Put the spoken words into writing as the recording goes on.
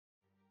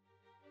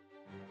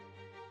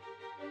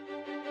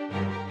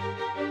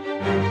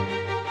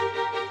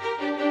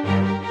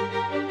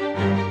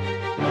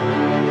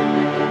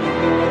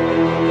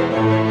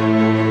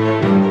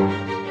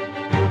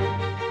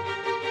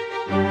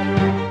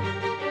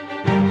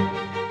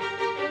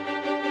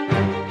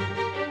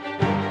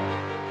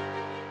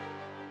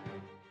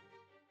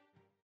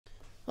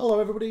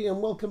everybody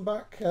and welcome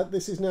back.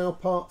 This is now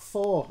part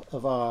 4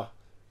 of our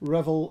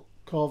Revell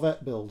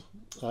Corvette build.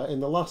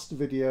 In the last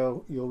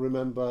video you'll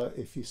remember,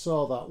 if you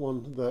saw that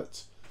one,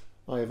 that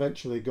I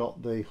eventually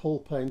got the hull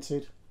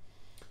painted.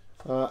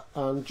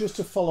 And just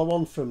to follow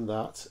on from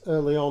that,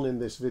 early on in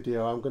this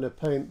video I'm going to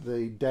paint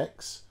the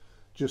decks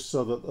just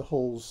so that the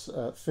hull's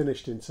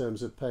finished in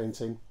terms of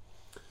painting.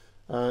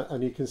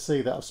 And you can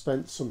see that I've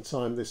spent some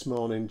time this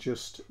morning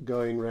just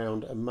going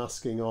around and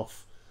masking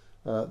off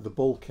the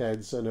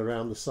bulkheads and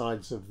around the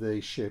sides of the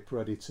ship,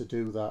 ready to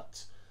do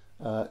that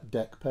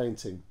deck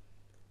painting.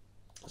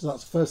 So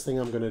that's the first thing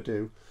I'm going to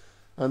do.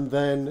 And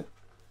then,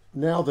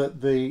 now that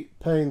the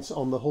paint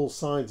on the hull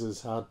sides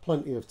has had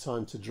plenty of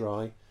time to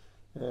dry,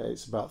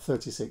 it's about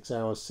 36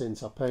 hours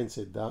since I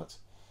painted that,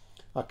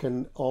 I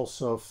can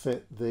also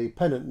fit the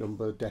pennant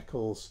number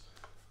decals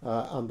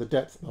and the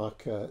depth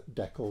marker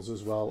decals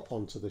as well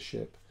onto the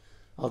ship.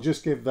 I'll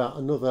just give that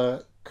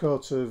another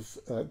coat of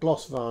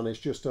gloss varnish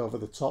just over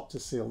the top to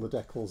seal the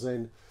decals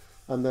in,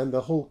 and then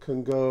the hull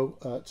can go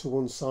to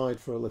one side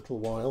for a little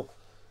while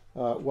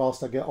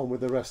whilst I get on with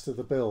the rest of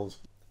the build.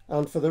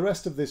 And for the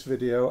rest of this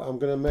video I'm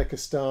going to make a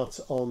start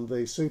on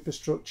the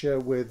superstructure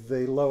with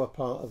the lower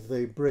part of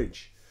the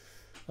bridge.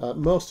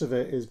 Most of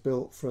it is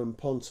built from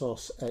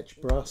Pontos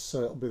etched brass,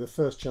 so it'll be the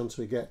first chance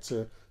we get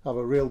to have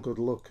a real good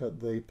look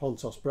at the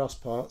Pontos brass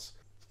parts.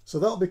 So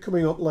that'll be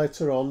coming up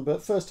later on,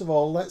 but first of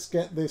all let's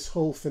get this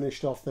hull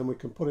finished off, then we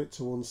can put it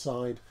to one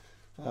side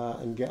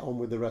and get on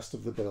with the rest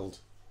of the build.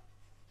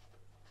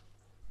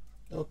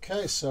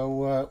 Okay,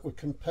 so we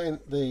can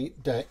paint the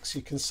decks.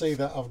 You can see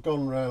that I've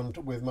gone round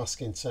with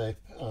masking tape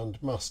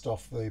and masked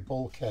off the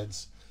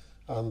bulkheads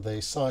and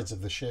the sides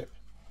of the ship.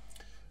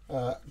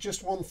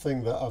 Just one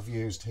thing that I've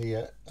used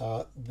here,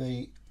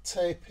 the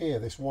tape here,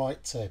 this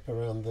white tape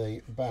around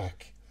the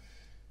back,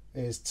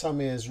 is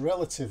Tamier's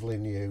relatively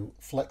new,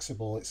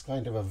 flexible. It's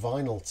kind of a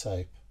vinyl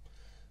tape,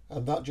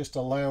 and that just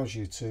allows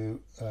you to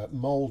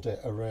mould it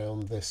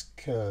around this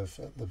curve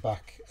at the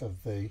back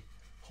of the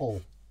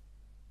hull.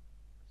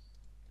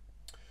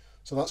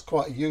 So that's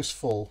quite a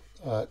useful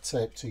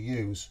tape to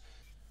use.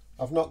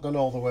 I've not gone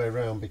all the way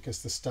around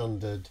because the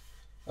standard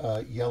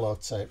yellow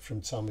tape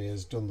from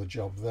Tamier's done the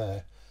job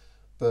there,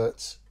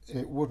 but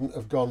it wouldn't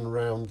have gone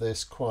around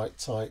this quite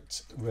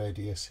tight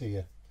radius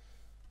here.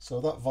 So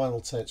that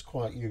vinyl tape's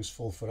quite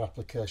useful for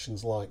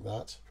applications like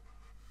that.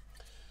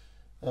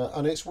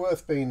 And it's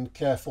worth being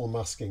careful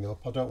masking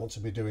up. I don't want to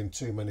be doing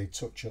too many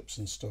touch-ups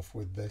and stuff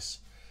with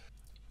this.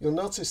 You'll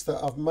notice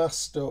that I've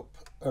masked up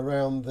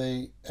around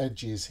the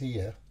edges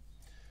here,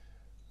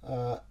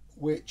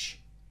 which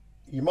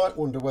you might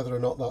wonder whether or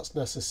not that's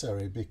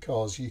necessary,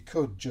 because you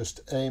could just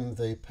aim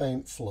the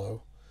paint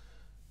flow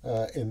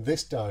in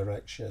this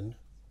direction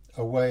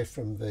away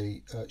from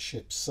the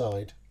ship's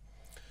side.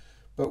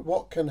 But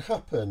what can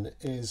happen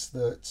is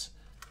that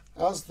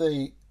as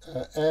the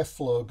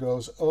airflow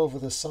goes over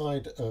the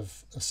side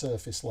of a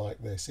surface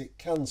like this, it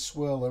can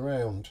swirl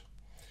around.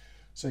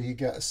 So you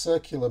get a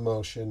circular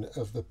motion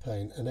of the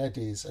paint and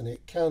eddies, and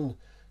it can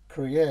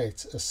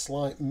create a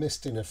slight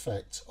misting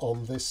effect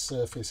on this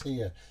surface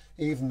here,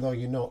 even though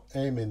you're not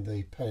aiming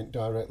the paint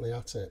directly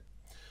at it.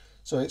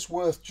 So it's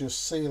worth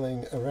just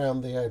sealing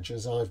around the edge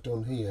as I've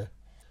done here,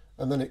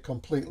 and then it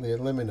completely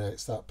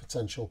eliminates that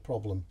potential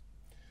problem.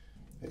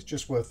 It's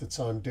just worth the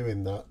time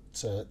doing that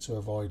to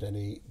avoid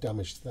any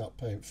damage to that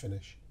paint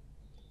finish.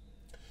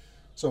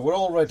 So we're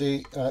all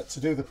ready to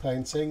do the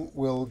painting.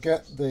 We'll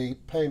get the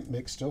paint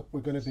mixed up.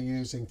 We're going to be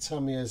using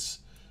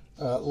Tamier's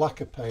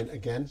lacquer paint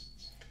again.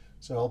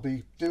 So I'll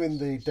be doing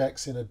the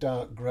decks in a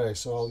dark grey,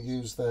 so I'll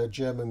use their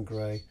German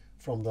grey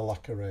from the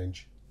lacquer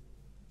range.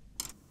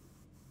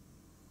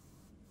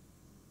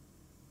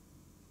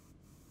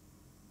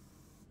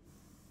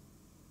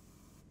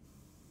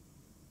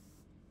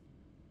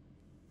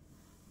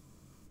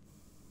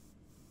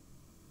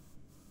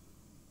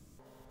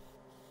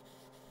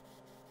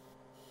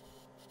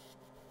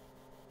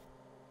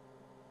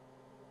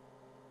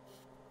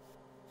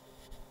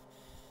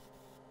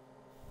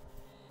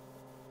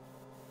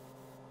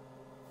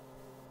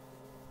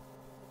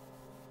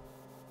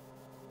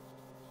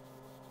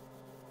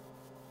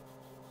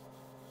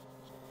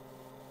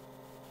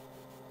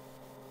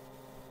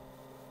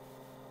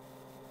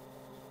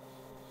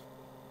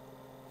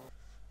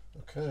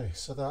 Okay,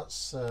 so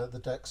that's the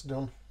decks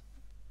done.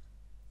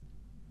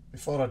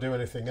 Before I do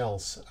anything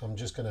else, I'm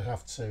just going to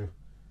have to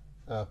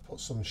put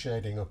some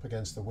shading up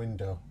against the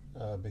window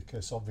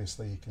because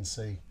obviously you can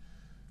see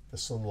the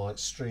sunlight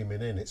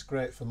streaming in. It's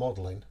great for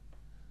modelling,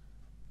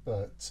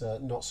 but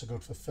not so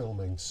good for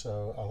filming,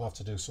 so I'll have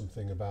to do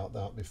something about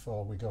that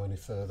before we go any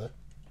further.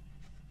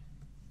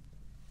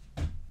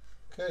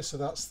 Okay, so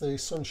that's the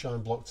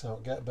sunshine blocked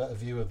out. Get a better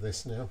view of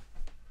this now.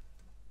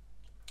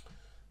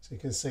 So you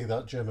can see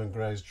that German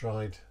grey's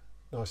dried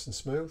nice and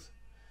smooth.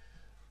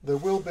 There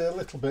will be a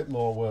little bit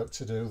more work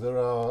to do. There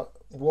are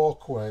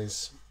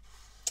walkways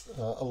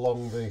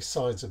along the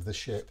sides of the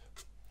ship,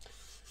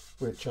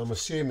 which I'm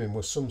assuming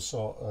was some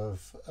sort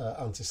of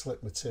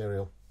anti-slip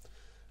material.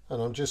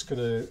 and I'm just going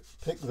to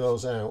pick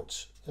those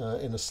out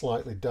in a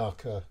slightly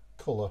darker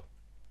colour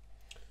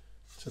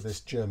to this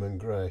German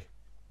grey.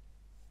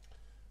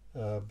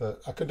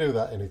 But I can do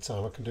that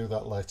anytime, I can do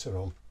that later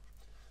on.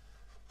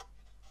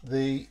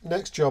 The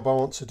next job I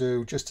want to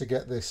do, just to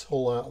get this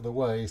hull out of the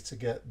way, is to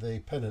get the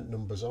pennant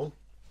numbers on.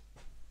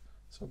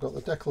 So I've got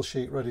the decal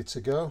sheet ready to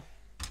go.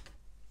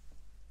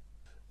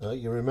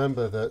 You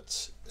remember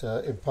that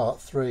in part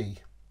 3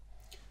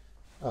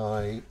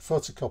 I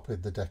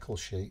photocopied the decal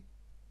sheet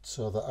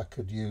so that I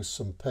could use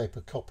some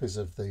paper copies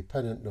of the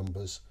pennant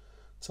numbers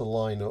to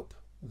line up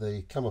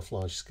the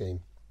camouflage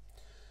scheme.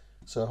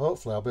 So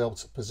hopefully I'll be able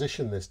to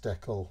position this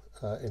decal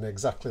in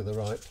exactly the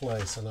right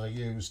place, and I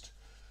used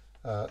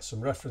some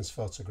reference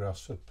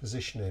photographs for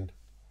positioning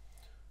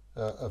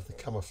of the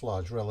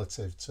camouflage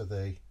relative to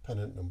the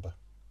pennant number.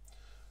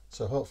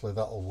 So hopefully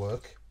that'll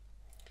work.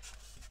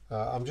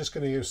 I'm just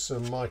going to use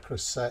some micro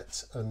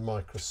set and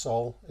micro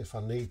sol if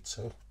I need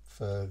to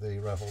for the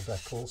Revell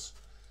decals.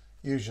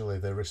 Usually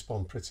they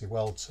respond pretty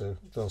well to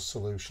those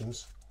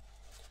solutions,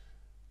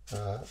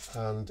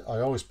 and I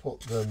always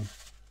put them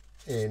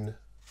in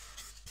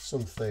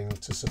something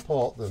to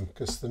support them,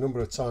 because the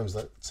number of times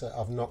that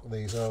I've knocked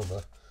these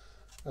over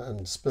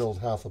and spilled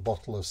half a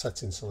bottle of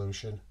setting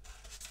solution,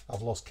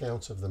 I've lost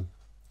count of them,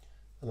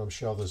 and I'm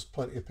sure there's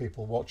plenty of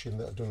people watching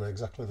that have done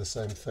exactly the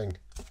same thing.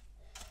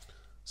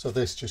 So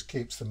this just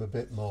keeps them a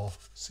bit more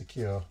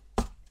secure.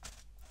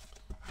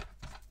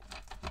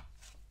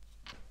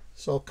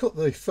 So I'll cut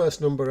the first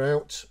number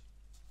out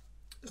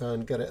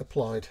and get it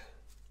applied.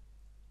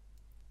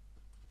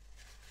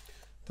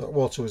 That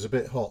water was a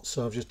bit hot,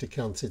 so I've just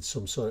decanted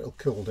some so it'll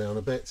cool down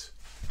a bit.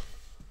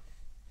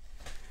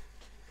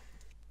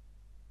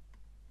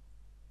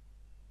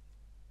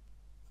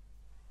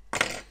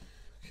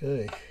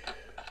 Okay.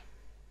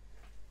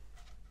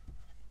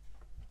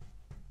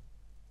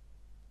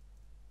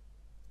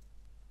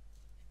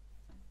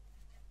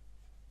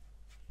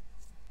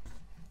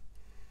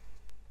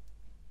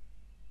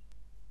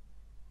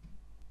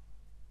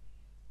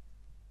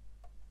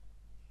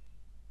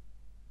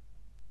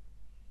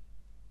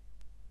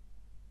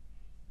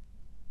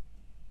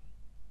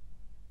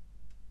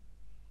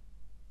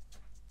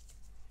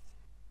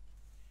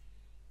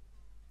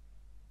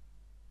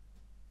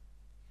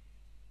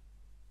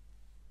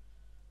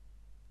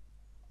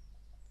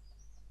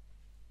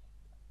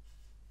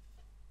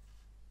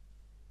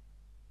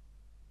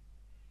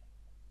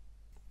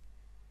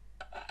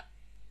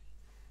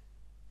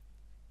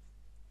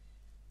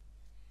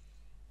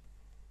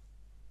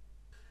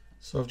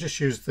 So I've just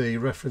used the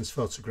reference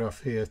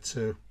photograph here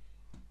to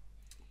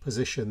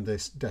position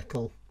this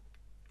decal,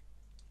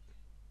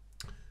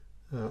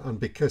 and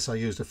because I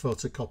used a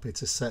photocopy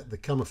to set the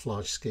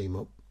camouflage scheme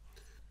up,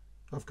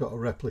 I've got a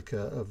replica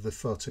of the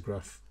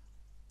photograph,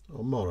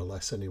 or more or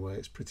less anyway,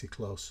 it's pretty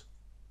close.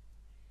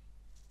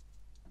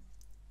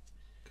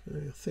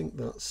 Okay, I think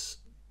that's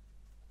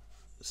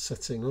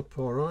setting up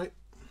all right.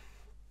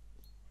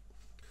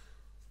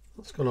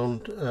 That's gone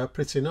on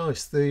pretty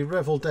nice. The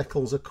Revell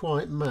decals are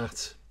quite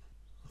matte.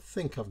 I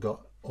think I've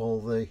got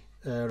all the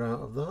air out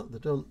of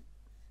that.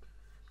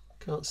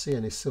 Can't see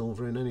any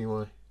silver in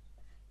anyway.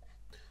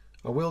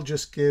 I will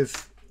just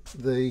give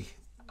the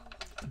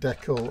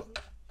decal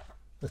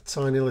a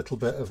tiny little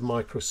bit of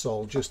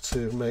microsol just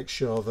to make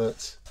sure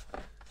that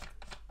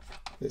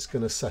it's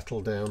going to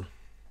settle down.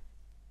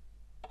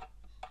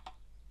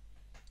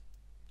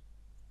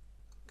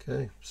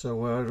 Okay, so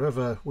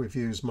wherever we've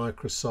used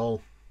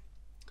microsol,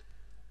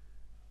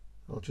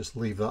 I'll just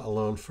leave that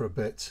alone for a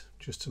bit,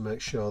 just to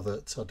make sure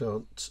that I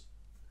don't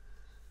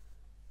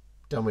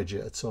damage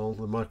it at all.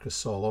 The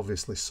microsol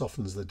obviously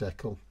softens the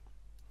decal,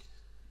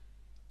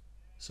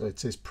 so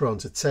it is prone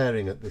to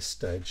tearing at this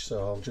stage, so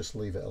I'll just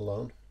leave it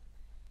alone.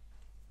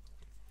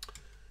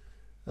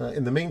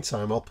 In the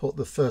meantime, I'll put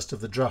the first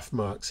of the draft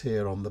marks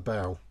here on the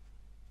bow.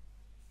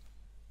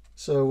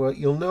 So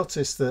you'll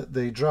notice that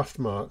the draft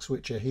marks,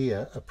 which are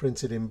here, are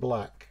printed in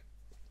black.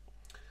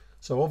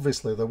 So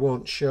obviously they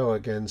won't show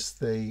against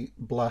the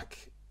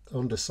black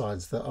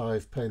undersides that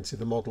I've painted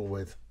the model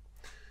with.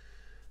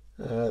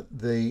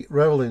 The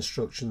Revell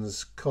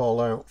instructions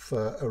call out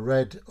for a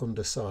red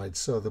underside,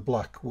 so the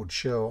black would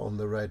show on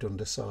the red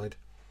underside.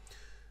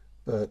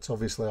 But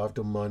obviously I've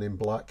done mine in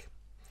black.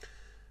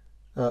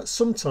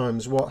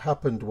 Sometimes what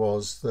happened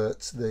was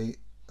that the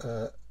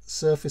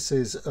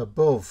surfaces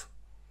above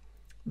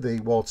the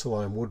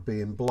waterline would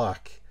be in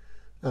black,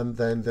 and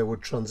then they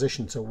would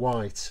transition to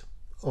white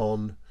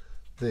on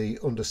the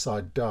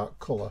underside dark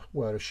colour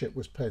where a ship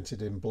was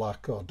painted in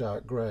black or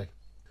dark grey,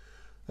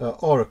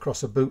 or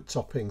across a boot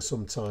topping.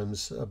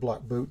 Sometimes a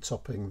black boot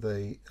topping,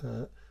 the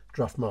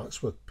draft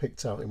marks were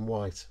picked out in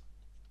white.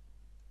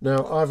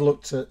 Now I've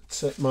looked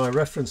at my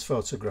reference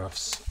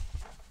photographs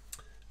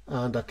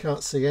and I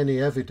can't see any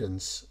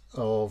evidence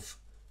of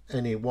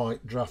any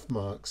white draft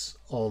marks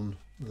on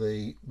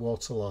the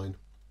waterline.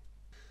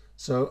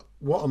 So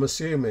what I'm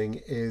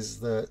assuming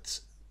is that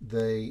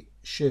the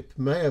ship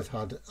may have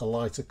had a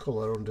lighter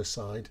colour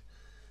underside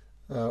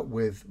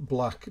with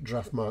black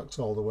draft marks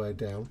all the way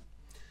down,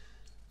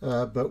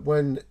 but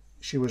when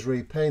she was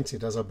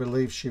repainted, as I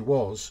believe she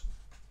was,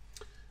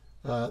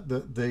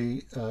 that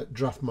the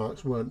draft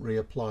marks weren't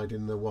reapplied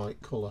in the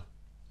white colour.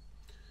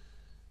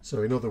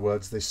 So in other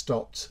words, they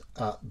stopped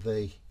at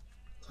the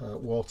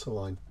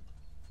waterline.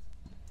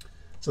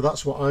 So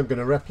that's what I'm going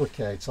to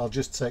replicate. I'll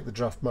just take the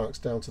draft marks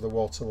down to the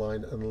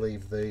waterline and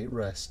leave the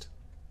rest.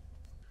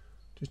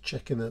 Just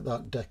checking that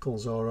that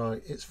decal's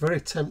alright. It's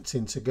very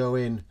tempting to go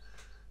in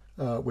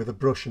with a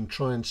brush and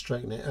try and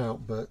straighten it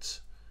out, but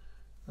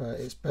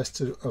it's best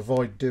to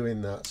avoid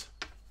doing that.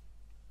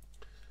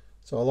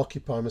 So I'll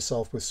occupy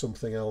myself with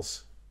something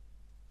else.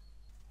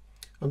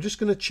 I'm just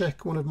going to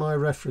check one of my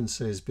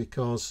references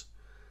because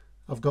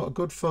I've got a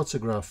good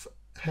photograph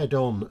head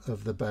on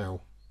of the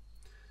bow,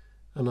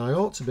 and I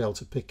ought to be able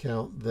to pick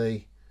out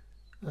the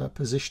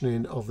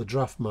positioning of the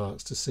draft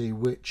marks to see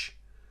which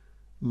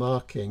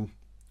marking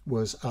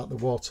was at the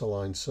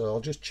waterline. So I'll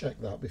just check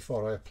that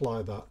before I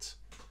apply that.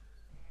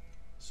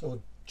 So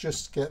I'll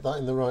just get that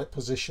in the right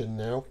position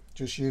now,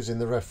 just using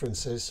the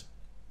references.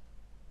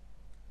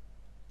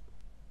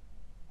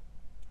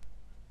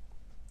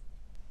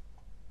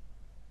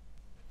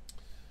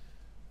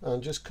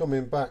 And just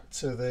coming back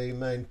to the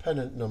main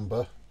pennant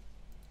number,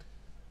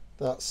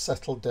 that's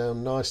settled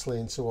down nicely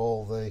into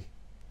all the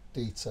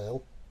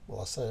detail.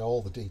 Well, I say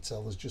all the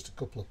detail, there's just a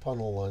couple of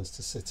panel lines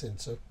to sit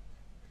into.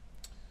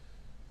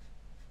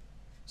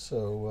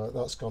 So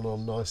that's gone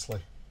on nicely.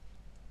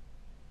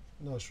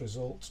 Nice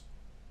result.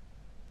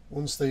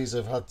 Once these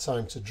have had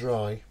time to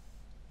dry,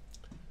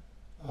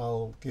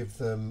 I'll give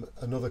them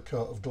another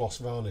coat of gloss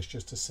varnish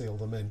just to seal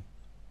them in.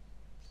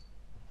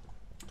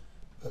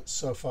 But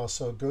so far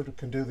so good. We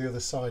can do the other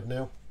side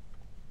now.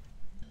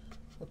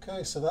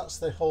 Okay, so that's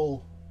the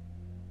hull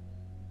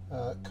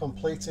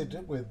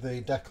completed with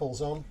the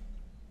decals on.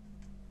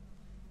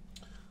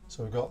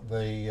 So we've got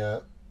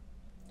the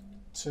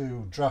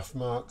two draft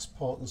marks,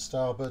 port and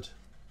starboard,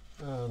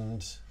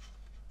 and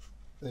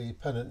the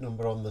pennant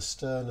number on the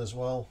stern as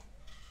well,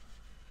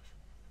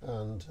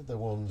 and the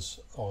ones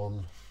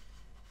on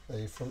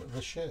the front of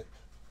the ship.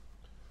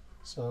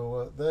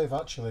 So they've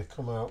actually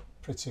come out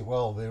pretty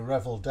well. The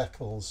Revell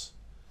decals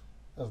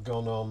have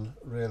gone on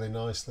really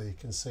nicely. You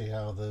can see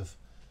how they've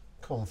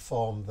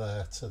conformed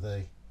there to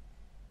the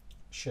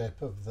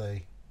shape of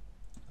the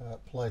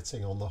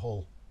plating on the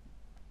hull.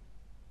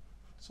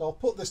 So I'll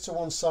put this to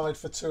one side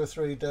for 2 or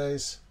 3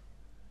 days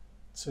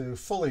to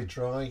fully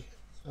dry,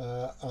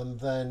 and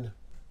then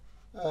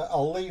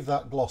I'll leave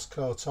that gloss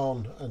coat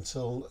on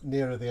until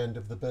nearer the end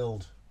of the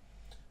build,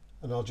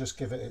 and I'll just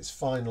give it its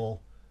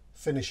final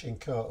finishing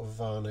coat of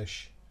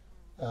varnish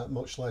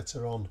much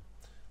later on.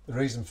 The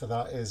reason for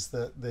that is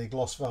that the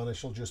gloss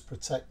varnish will just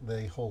protect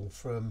the hull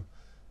from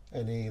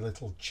any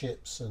little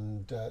chips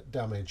and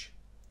damage.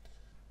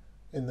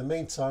 In the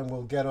meantime,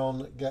 we'll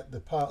get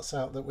the parts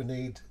out that we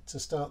need to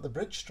start the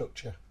bridge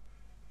structure.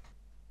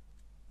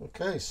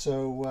 Okay,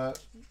 so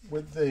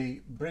with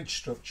the bridge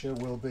structure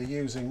we'll be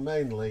using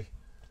mainly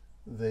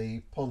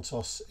the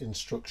Pontos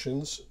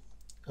instructions,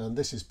 and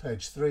this is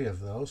page 3 of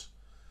those.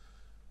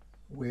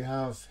 We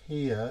have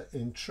here,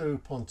 in true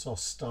Pontos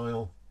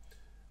style,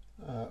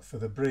 for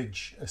the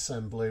bridge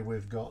assembly,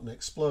 we've got an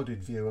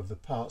exploded view of the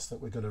parts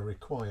that we're going to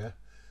require,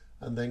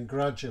 and then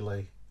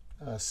gradually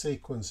a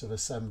sequence of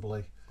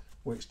assembly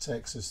which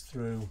takes us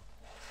through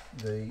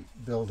the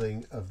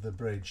building of the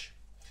bridge.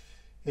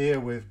 Here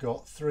we've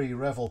got 3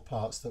 Revell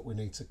parts that we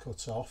need to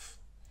cut off,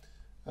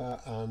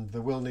 and they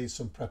will need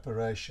some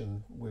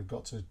preparation. We've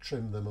got to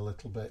trim them a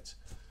little bit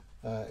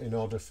in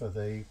order for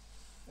the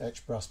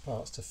etched brass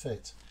parts to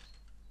fit.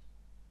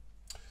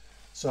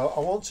 So I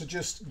want to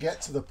just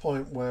get to the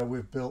point where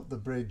we've built the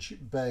bridge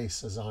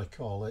base, as I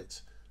call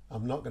it.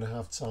 I'm not going to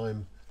have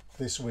time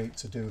this week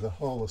to do the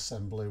whole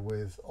assembly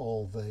with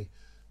all the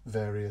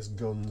various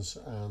guns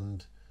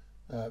and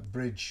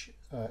bridge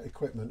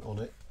equipment on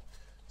it.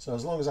 So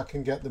as long as I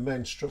can get the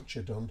main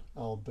structure done,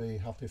 I'll be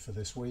happy for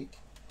this week.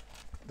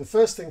 The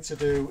first thing to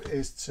do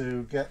is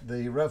to get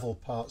the Revell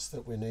parts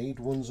that we need.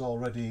 One's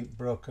already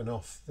broken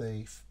off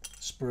the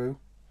sprue,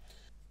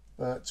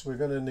 but we're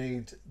going to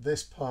need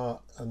this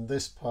part and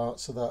this part,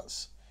 so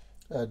that's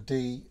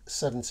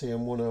D70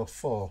 and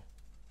 104.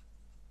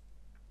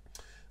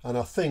 And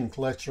I think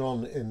later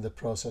on in the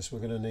process we're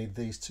going to need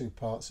these 2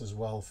 parts as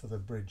well for the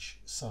bridge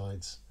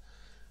sides,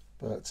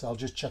 but I'll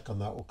just check on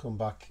that. We'll come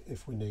back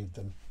if we need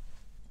them.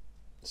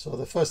 So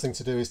the first thing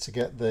to do is to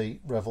get the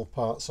Revell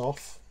parts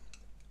off.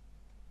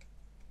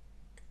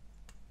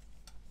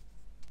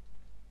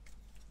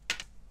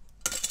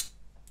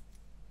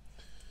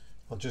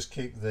 I'll just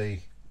keep the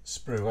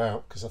sprue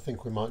out because I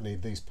think we might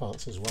need these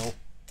parts as well.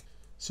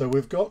 So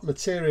we've got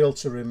material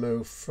to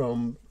remove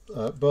from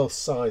both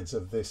sides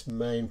of this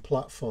main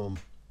platform.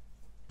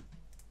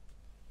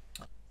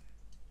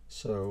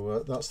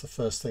 So that's the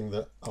first thing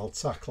that I'll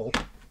tackle.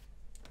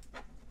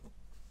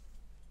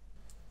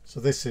 So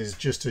this is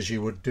just as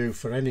you would do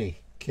for any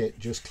kit,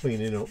 just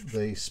cleaning up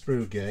the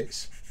sprue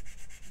gates.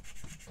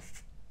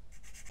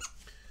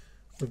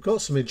 We've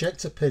got some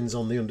ejector pins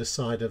on the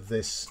underside of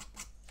this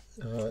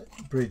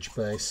bridge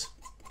base,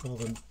 or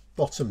the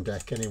bottom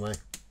deck anyway.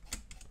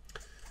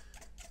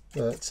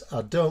 But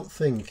I don't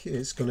think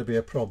it's going to be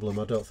a problem.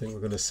 I don't think we're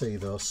going to see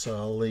those, so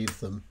I'll leave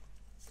them.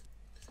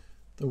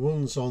 The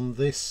ones on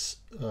this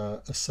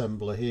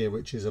assembler here,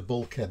 which is a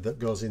bulkhead that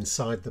goes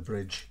inside the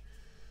bridge,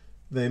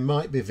 they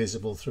might be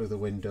visible through the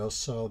windows,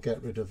 so I'll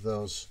get rid of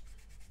those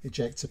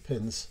ejector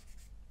pins.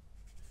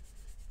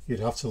 You'd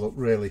have to look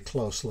really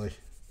closely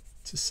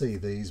to see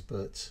these,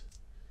 but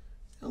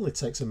it only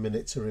takes a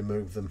minute to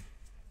remove them.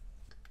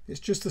 It's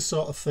just the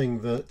sort of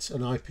thing that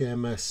an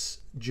IPMS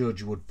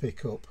judge would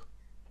pick up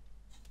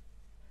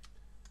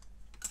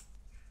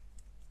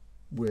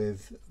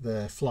with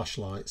their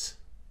flashlights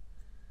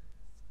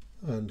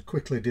and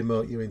quickly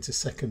demote you into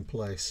second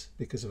place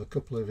because of a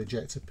couple of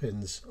ejector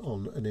pins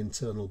on an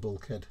internal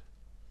bulkhead.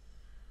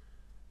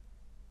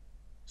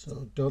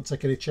 So don't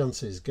take any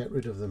chances, get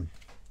rid of them.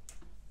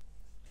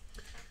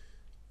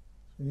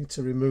 We need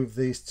to remove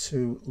these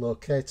two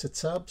locator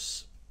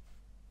tabs.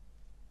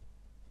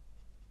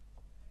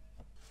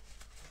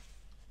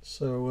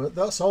 So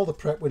that's all the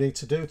prep we need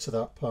to do to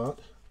that part.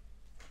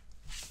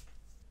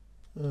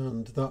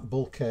 And that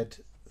bulkhead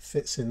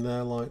fits in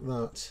there like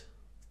that.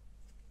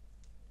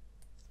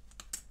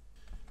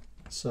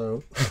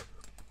 So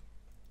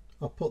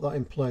I'll put that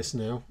in place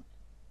now.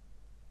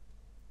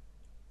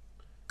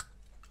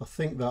 I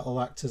think that'll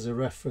act as a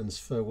reference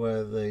for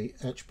where the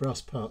etched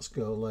brass parts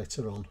go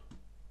later on.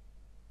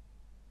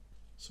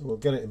 So we'll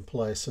get it in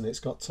place and it's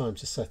got time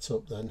to set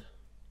up then.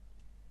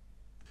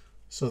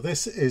 So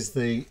this is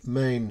the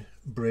main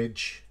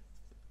bridge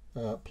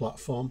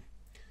platform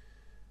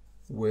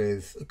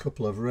with a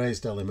couple of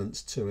raised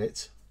elements to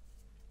it,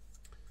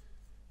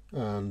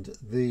 and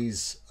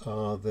these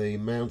are the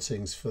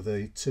mountings for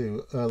the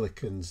two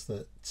Oerlikons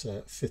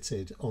that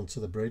fitted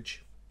onto the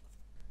bridge.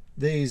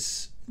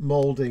 These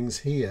mouldings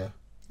here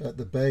at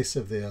the base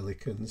of the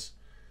Oerlikons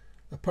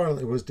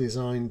apparently was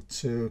designed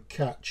to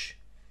catch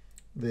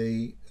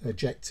the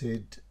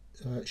ejected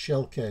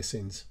shell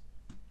casings.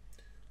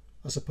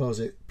 I suppose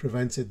it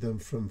prevented them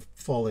from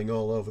falling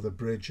all over the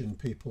bridge and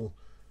people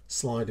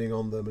sliding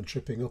on them and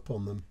tripping up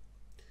on them.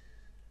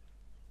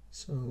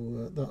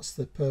 So that's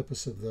the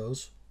purpose of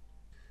those.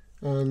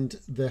 And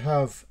they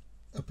have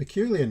a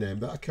peculiar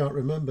name that I can't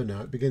remember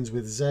now. It begins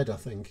with Z, I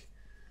think.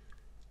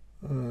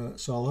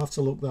 So I'll have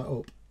to look that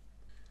up.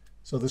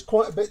 So there's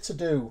quite a bit to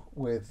do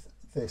with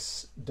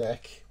this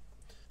deck.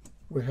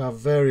 We have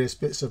various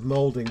bits of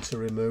moulding to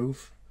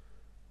remove.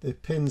 The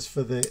pins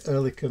for the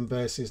Oerlikon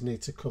bases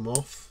need to come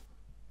off.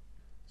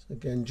 So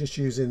again, just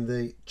using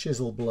the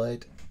chisel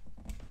blade.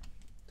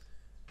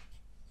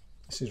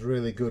 This is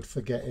really good for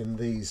getting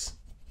these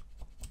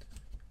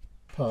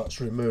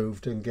parts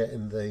removed and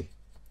getting the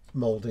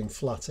moulding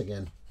flat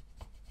again.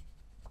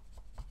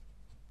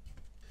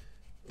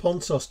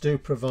 Pontos do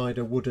provide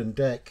a wooden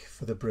deck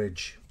for the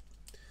bridge,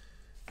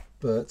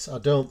 but I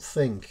don't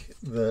think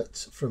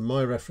that, from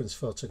my reference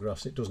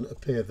photographs, it doesn't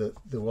appear that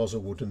there was a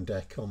wooden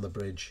deck on the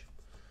bridge.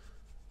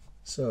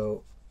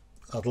 So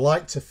I'd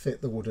like to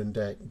fit the wooden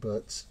deck,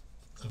 but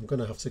I'm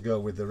going to have to go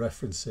with the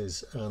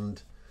references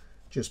and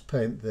just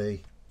paint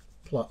the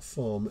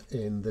platform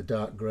in the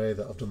dark grey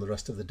that I've done the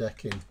rest of the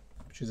deck in,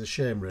 which is a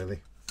shame really.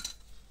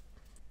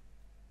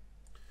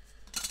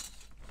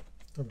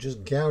 I've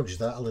just gouged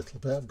that a little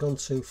bit. I've gone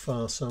too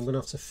far, so I'm going to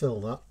have to fill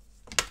that.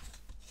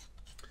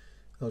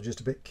 I was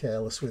just a bit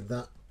careless with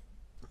that.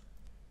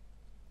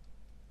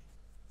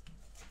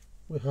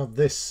 We have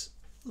this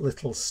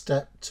little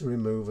step to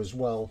remove as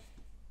well.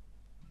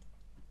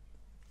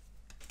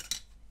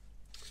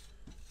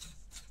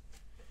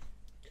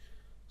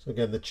 So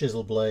again, the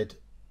chisel blade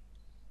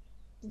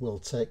will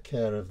take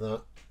care of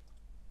that.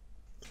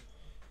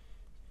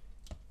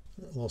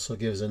 It also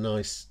gives a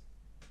nice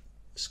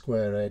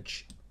square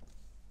edge.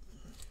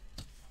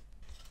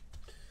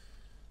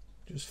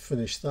 Just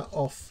finish that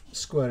off,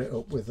 square it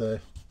up with a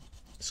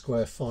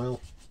square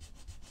file.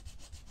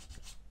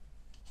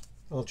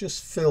 I'll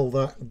just fill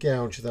that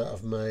gouge that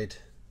I've made,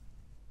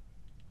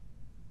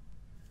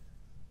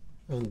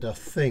 and I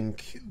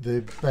think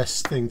the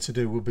best thing to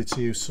do would be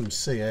to use some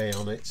CA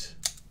on it,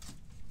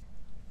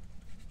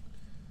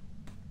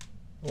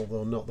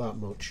 although not that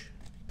much.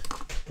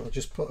 I'll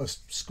just put a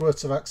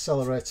squirt of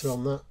accelerator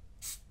on that,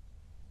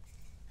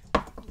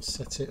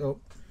 set it up.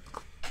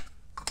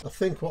 I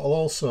think what I'll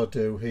also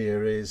do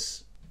here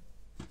is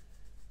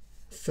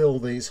fill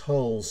these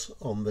holes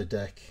on the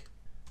deck,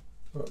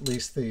 or at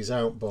least these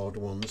outboard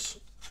ones.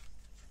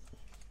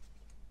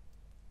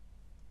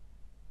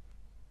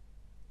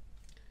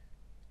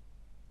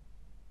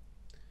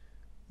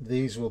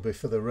 These will be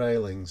for the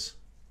railings,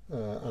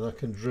 and I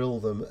can drill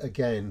them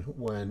again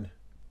when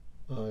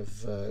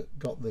I've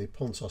got the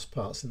Pontos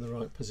parts in the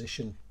right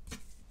position.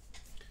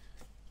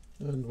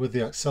 And with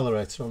the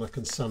accelerator on, I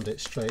can sand it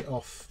straight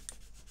off.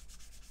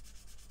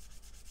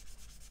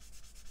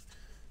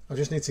 I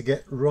just need to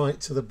get right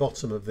to the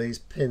bottom of these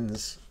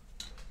pins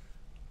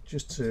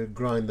just to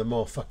grind them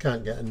off. I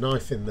can't get a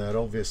knife in there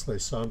obviously,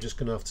 so I'm just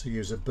going to have to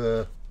use a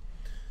burr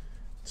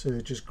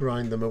to just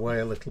grind them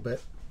away a little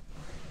bit.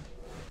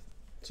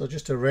 So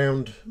just a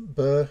round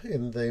burr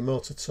in the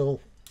motor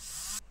tool.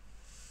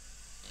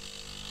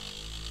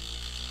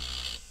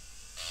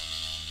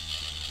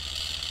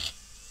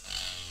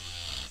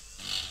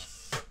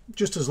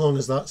 Just as long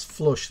as that's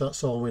flush,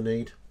 that's all we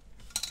need.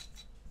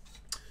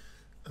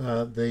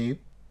 The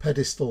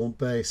pedestal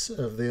base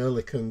of the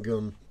Oerlikon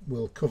gun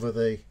will cover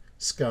the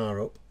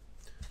scar up,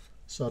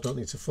 so I don't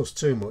need to fuss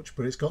too much,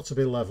 but it's got to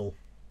be level.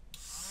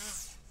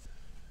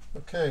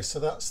 Okay, so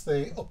that's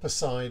the upper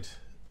side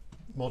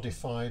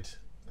modified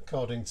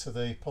according to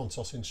the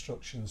Pontos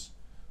instructions.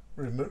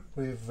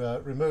 We've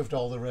removed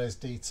all the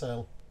raised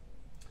detail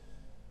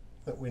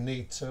that we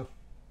need to.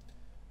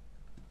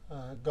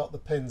 Got the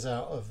pins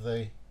out of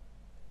the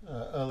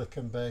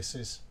Oerlikon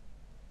bases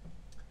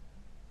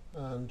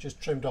and just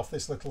trimmed off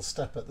this little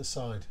step at the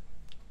side.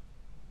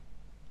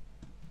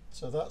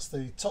 So that's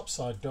the top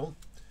side done.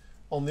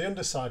 On the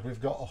underside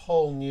we've got a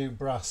whole new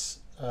brass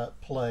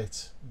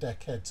plate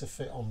deck head to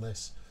fit on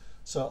this,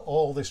 so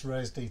all this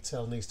raised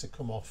detail needs to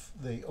come off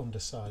the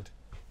underside.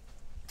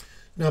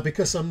 Now,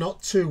 because I'm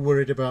not too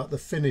worried about the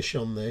finish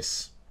on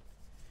this,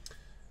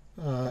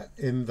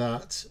 in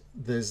that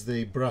there's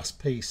the brass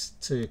piece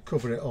to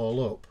cover it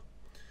all up,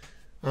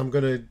 I'm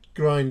going to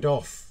grind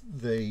off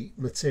the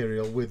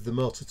material with the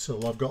motor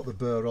tool. I've got the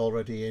burr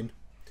already in,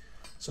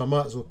 so I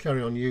might as well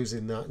carry on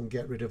using that and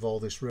get rid of all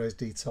this raised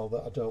detail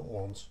that I don't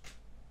want.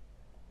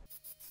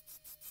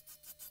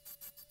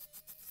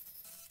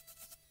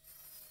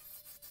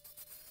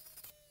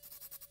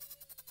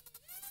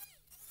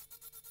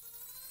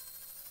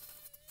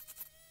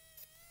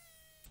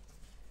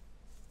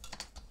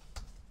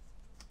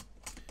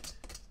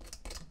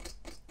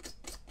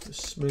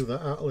 Just smooth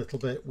that out a little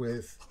bit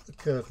with a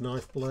curved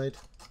knife blade.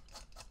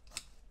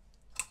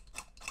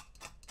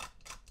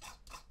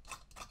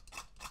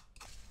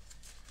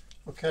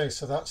 Okay,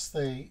 so that's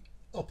the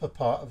upper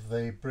part of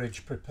the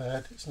bridge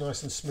prepared. It's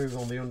nice and smooth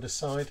on the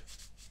underside,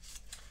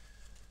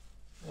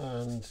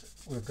 and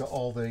we've got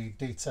all the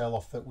detail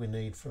off that we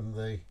need from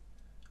the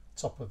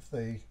top of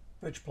the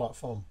bridge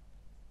platform.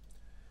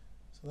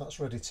 So that's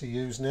ready to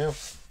use now.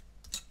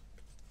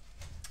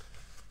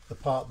 The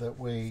part that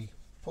we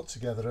put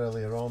together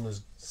earlier on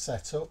is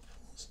set up.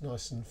 It's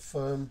nice and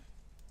firm.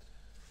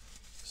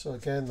 So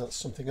again, that's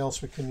something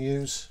else we can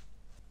use.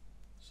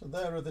 So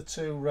there are the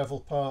two Revell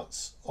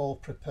parts all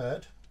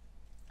prepared,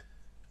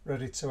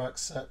 ready to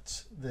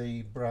accept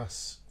the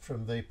brass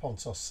from the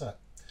Pontos set.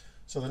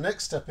 So the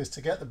next step is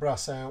to get the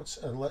brass out,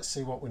 and let's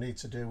see what we need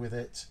to do with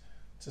it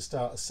to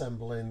start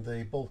assembling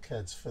the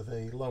bulkheads for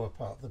the lower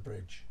part of the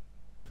bridge.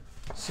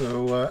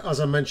 So as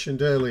I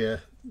mentioned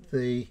earlier,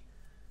 the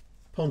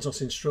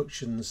Pontos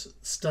instructions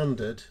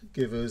standard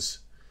give us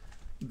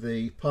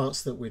the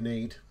parts that we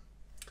need.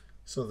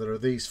 So there are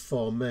these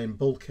four main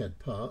bulkhead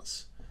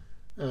parts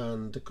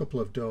and a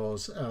couple of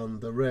doors and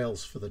the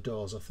rails for the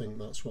doors. I think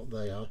that's what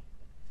they are.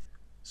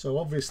 So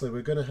obviously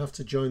we're going to have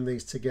to join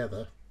these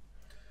together.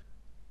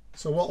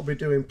 So what I'll be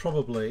doing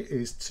probably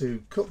is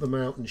to cut them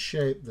out and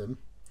shape them,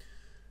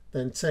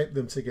 then tape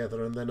them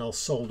together, and then I'll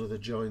solder the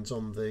joins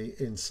on the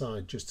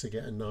inside just to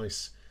get a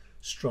nice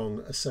strong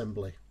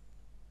assembly.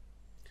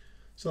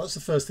 So that's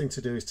the first thing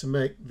to do, is to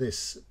make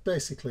this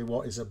basically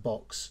what is a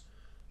box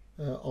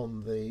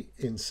on the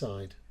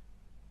inside.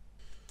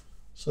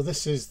 So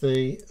this is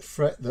the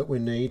fret that we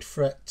need,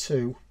 fret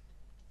 2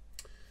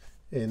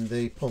 in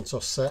the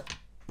Pontos set.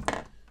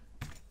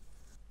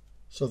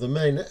 So the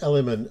main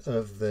element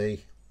of the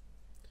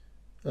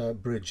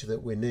bridge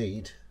that we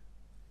need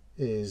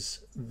is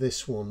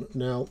this one.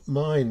 Now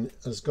mine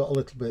has got a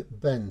little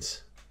bit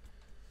bent,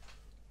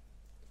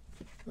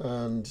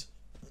 and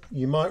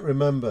you might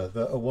remember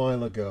that a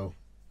while ago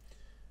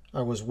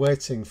I was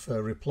waiting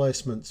for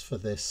replacements for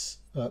this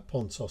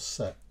Pontos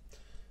set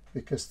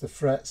because the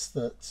frets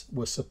that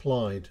were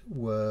supplied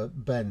were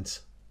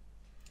bent.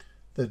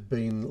 They'd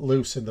been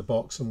loose in the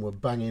box and were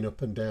banging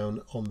up and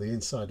down on the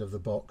inside of the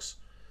box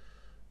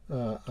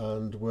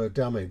and were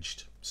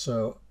damaged.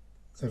 So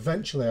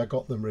eventually I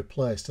got them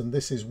replaced, and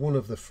this is one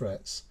of the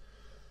frets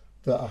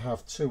that I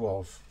have two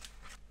of.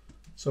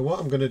 So what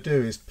I'm going to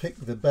do is pick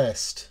the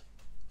best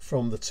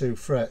from the two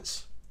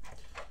frets.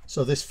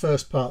 So this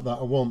first part that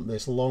I want,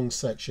 this long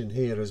section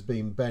here, has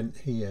been bent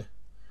here,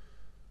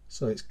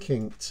 so it's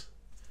kinked.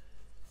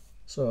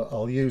 So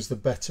I'll use the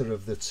better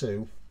of the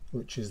two,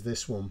 which is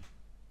this one.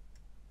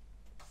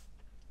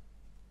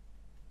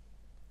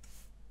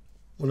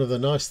 One of the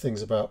nice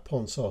things about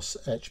Pontos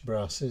etch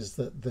brass is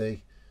that the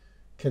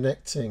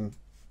connecting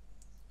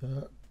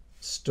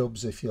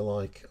stubs, if you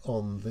like,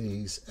 on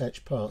these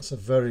etch parts are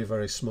very,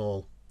 very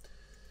small.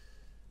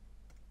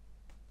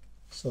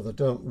 So they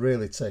don't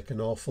really take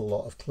an awful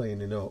lot of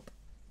cleaning up.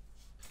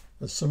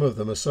 And some of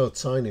them are so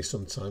tiny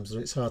sometimes that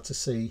it's hard to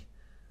see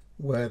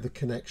where the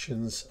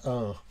connections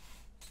are.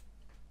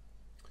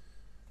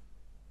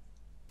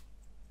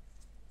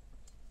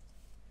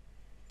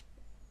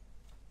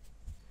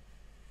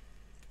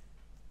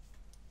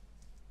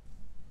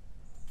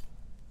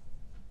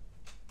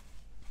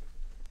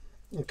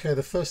 Okay,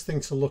 the first thing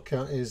to look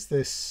at is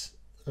this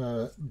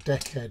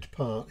deck head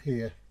part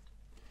here.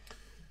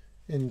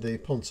 in the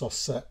Pontos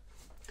set,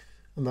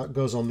 and that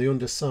goes on the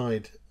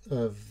underside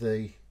of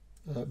the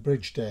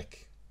bridge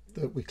deck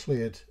that we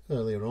cleared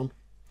earlier on.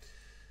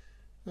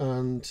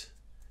 And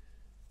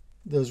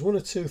there's one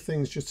or two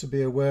things just to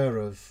be aware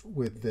of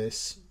with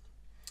this,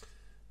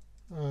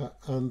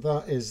 and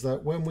that is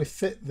that when we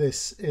fit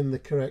this in the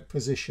correct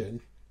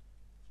position,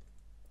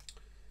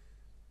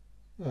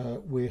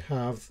 we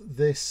have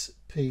this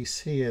piece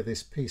here,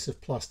 this piece of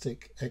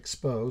plastic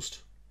exposed,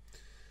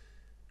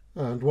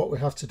 and what we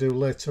have to do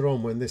later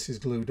on when this is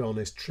glued on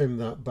is trim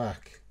that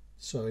back.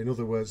 So in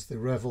other words, the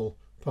Revell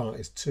part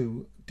is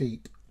too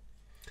deep.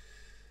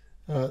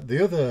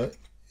 The other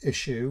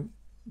issue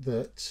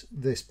that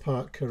this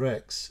part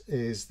corrects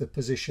is the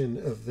position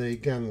of the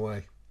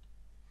gangway.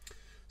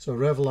 So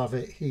Revell have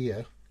it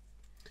here,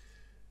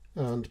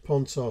 and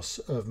Pontos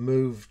have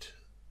moved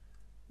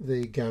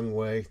the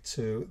gangway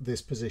to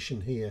this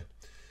position here.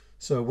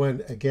 So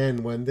when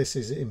this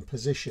is in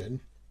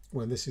position,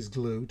 when this is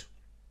glued,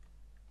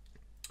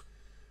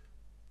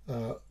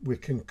 we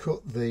can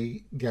cut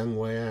the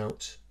gangway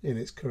out in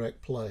its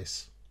correct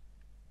place.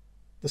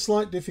 The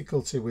slight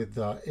difficulty with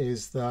that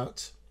is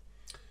that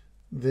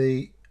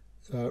the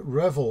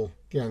Revell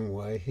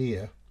gangway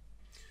here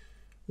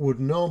would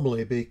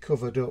normally be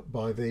covered up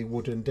by the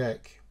wooden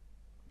deck,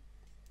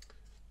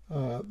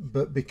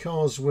 but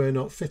because we're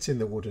not fitting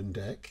the wooden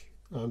deck,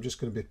 I'm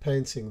just going to be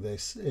painting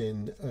this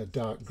in a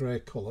dark grey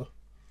colour.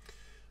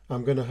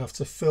 I'm going to have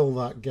to fill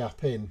that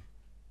gap in.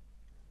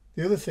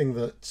 The other thing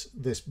that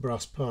this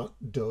brass part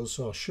does,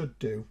 or should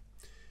do,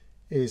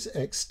 is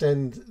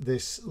extend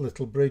this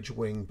little bridge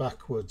wing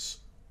backwards,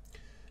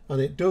 and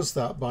it does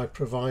that by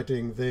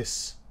providing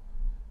this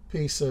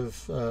piece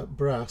of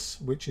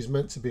brass which is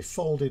meant to be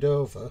folded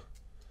over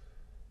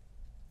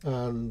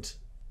and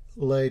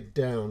laid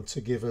down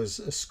to give us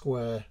a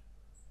square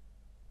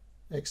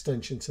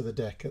extension to the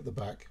deck at the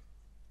back.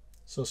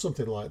 So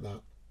something like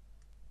that.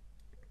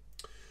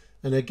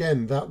 And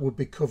again, that would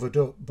be covered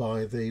up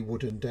by the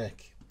wooden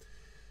deck.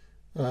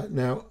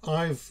 Now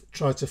I've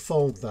tried to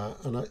fold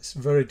that, and it's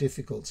very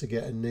difficult to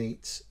get a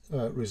neat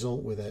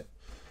result with it.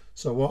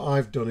 So what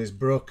I've done is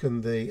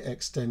broken the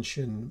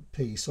extension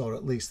piece, or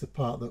at least the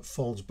part that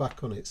folds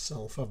back on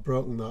itself. I've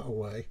broken that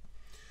away,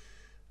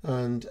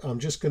 and I'm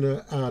just going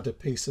to add a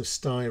piece of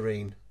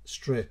styrene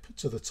strip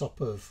to the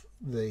top of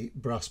the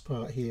brass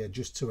part here,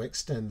 just to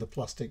extend the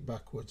plastic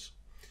backwards.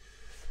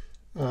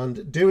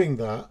 And doing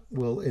that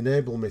will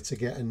enable me to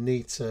get a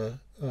neater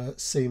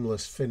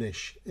seamless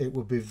finish. It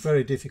would be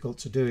very difficult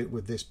to do it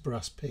with this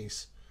brass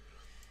piece,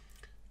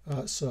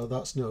 so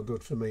that's no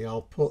good for me.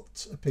 I'll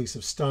put a piece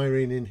of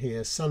styrene in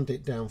here, sand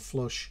it down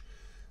flush,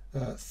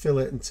 fill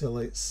it until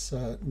it's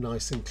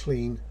nice and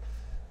clean,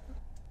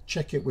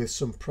 check it with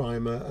some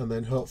primer, and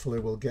then hopefully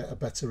we'll get a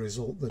better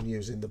result than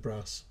using the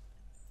brass.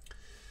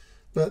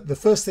 But the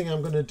first thing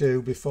I'm going to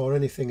do before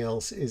anything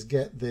else is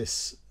get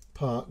this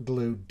part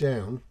glued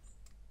down.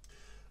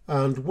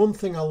 And one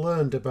thing I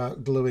learned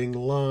about gluing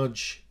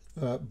large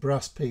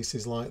brass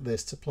pieces like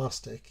this to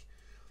plastic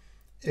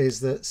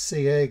is that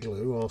CA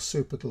glue, or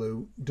super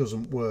glue,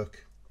 doesn't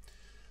work.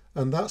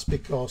 And that's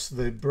because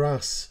the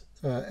brass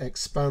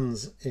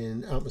expands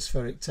in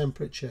atmospheric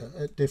temperature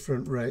at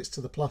different rates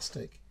to the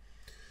plastic,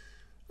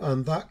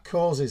 and that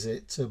causes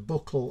it to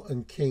buckle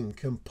and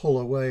kink and pull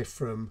away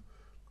from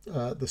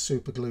the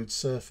super glued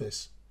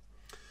surface.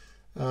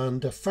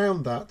 And I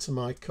found that to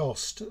my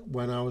cost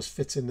when I was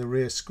fitting the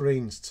rear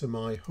screens to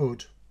my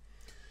hood.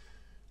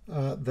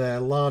 They're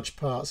large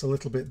parts, a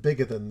little bit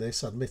bigger than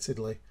this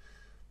admittedly,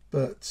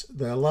 but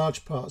they're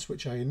large parts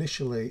which I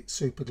initially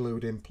super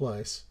glued in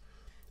place,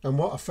 and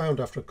what I found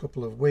after a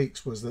couple of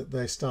weeks was that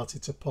they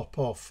started to pop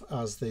off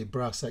as the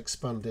brass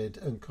expanded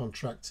and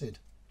contracted.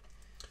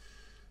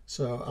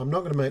 So I'm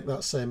not going to make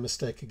that same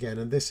mistake again,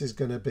 and this is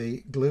going to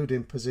be glued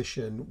in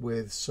position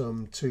with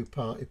some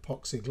 2-part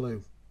epoxy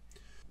glue.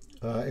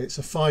 It's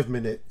a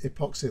 5-minute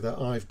epoxy that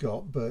I've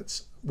got,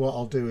 but what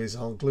I'll do is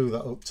I'll glue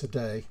that up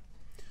today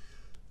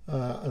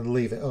and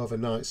leave it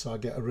overnight so I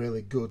get a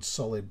really good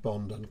solid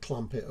bond, and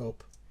clamp it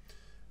up,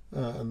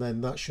 and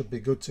then that should be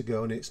good to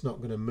go, and it's not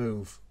going to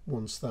move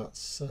once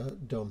that's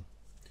done.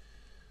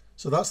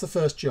 So that's the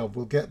first job.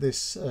 We'll get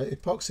this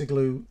epoxy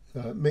glue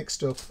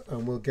mixed up,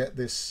 and we'll get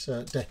this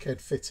deck head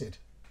fitted.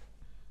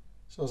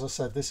 So as I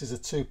said, this is a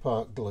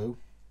 2-part glue.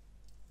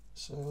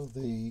 So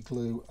the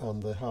glue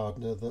and the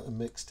hardener that are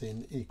mixed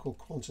in equal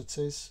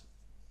quantities.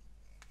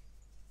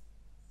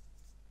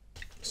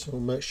 So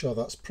we'll make sure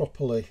that's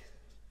properly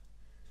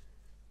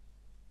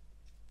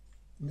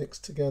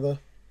mixed together.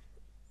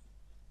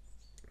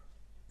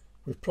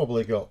 We've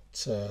probably got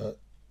 2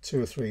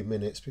 or 3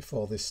 minutes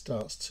before this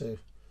starts to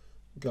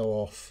go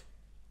off.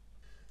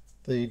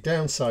 The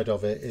downside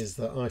of it is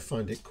that I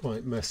find it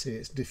quite messy.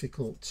 It's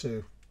difficult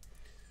to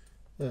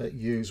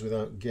use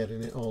without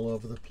getting it all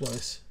over the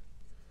place.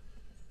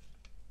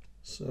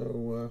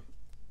 So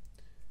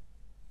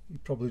you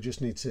probably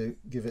just need to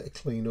give it a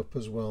clean up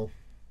as well.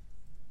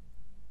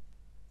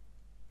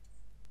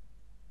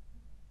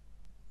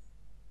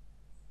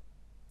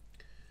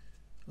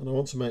 and I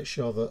want to make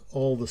sure that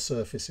all the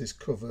surface is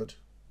covered.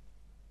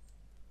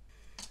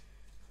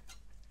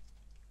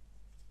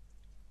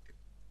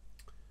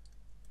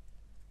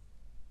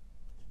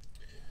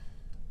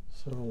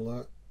 So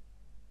I'll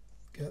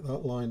get that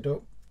lined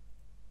up.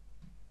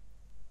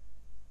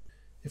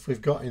 If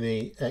we've got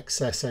any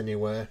excess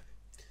anywhere,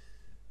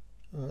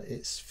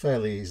 it's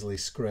fairly easily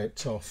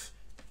scraped off.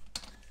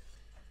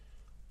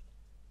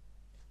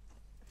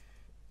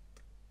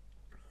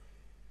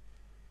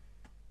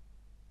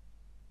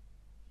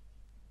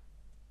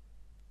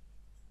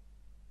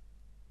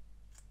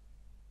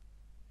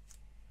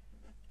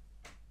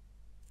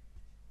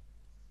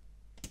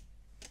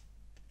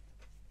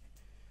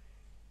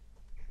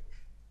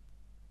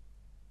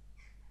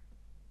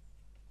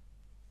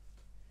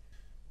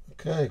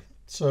 Okay,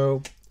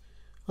 so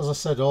as I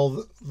said,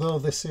 although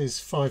this is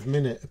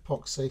 5-minute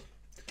epoxy,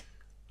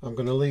 I'm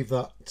going to leave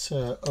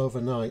that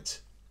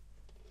overnight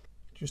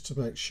just to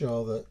make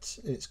sure that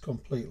it's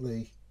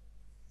completely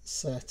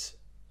set.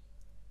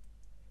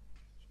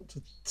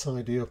 To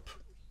tidy up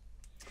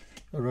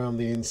around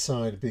the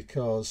inside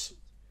because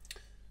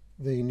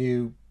the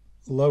new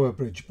lower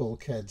bridge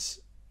bulkheads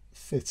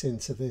fit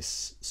into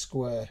this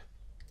square,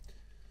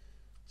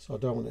 so I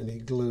don't want any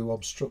glue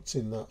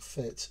obstructing that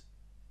fit.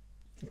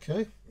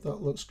 Okay,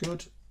 that looks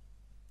good.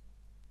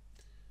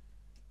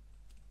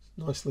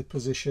 Nicely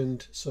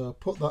positioned, so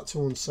put that to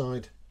one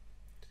side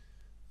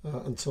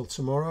until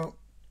tomorrow.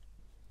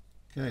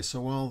 Okay,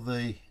 so while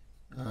the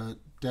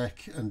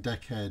deck and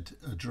deck head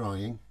are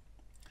drying,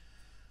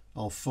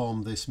 I'll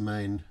form this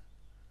main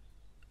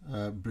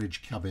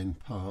bridge cabin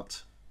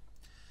part,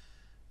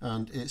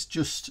 and it's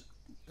just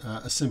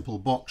a simple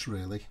box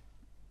really.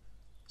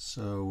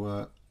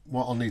 So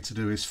what I'll need to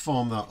do is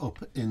form that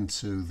up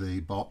into the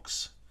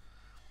box,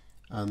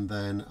 and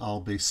then I'll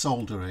be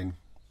soldering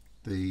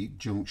the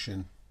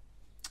junction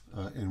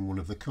in one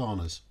of the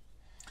corners.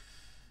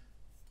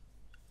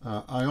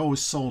 I always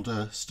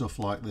solder stuff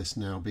like this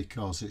now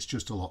because it's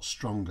just a lot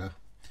stronger,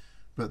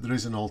 but there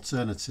is an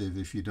alternative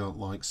if you don't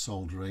like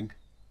soldering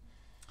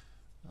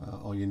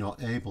or you're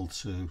not able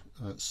to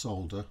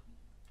solder,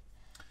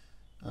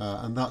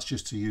 and that's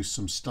just to use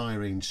some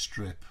styrene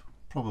strip,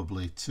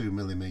 probably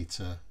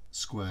 2mm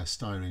square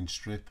styrene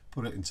strip,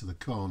 put it into the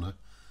corner,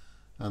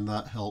 and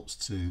that helps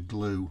to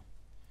glue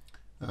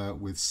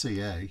with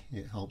CA.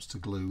 It helps to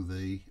glue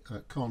the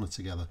corner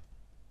together.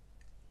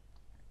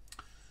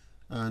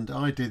 And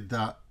I did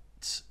that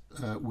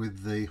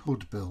with the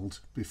hood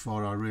build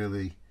before I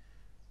really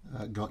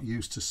got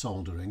used to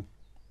soldering,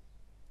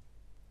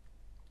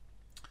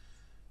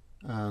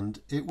 and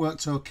it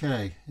worked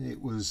okay.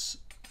 It was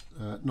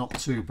not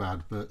too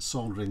bad, but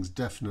soldering's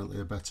definitely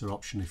a better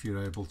option if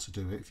you're able to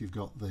do it, if you've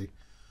got the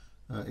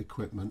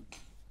equipment.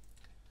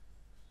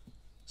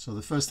 So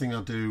the first thing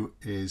I'll do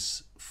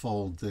is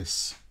fold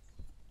this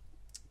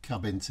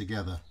cabin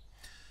together.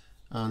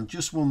 And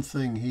just one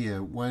thing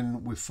here,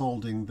 when we're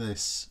folding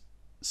this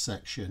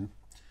section,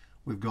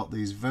 we've got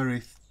these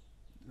very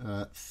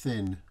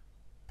thin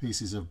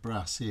pieces of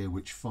brass here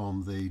which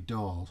form the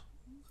door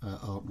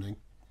opening.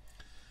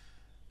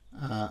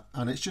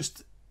 And it's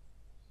just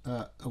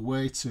a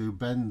way to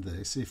bend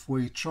this. If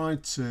we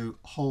tried to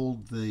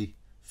hold the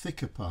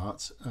thicker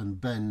part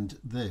and bend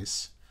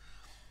this,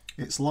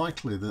 it's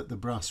likely that the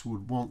brass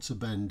would want to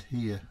bend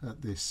here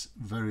at this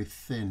very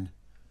thin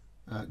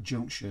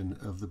junction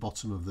of the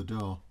bottom of the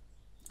door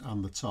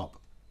and the top.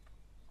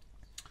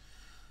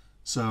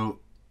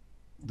 So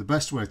the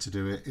best way to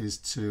do it is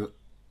to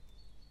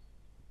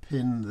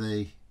pin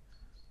the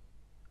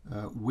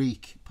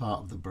weak part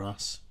of the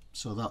brass,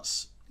 so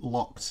that's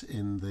locked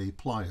in the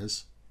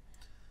pliers,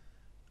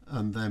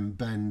 and then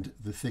bend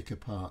the thicker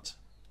part,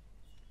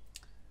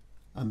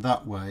 and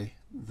that way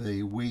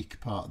the weak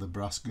part of the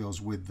brass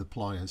goes with the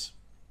pliers.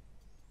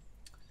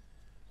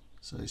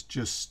 So it's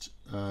just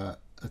a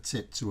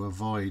tip to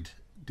avoid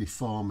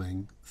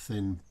deforming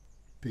thin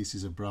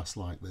pieces of brass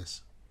like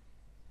this.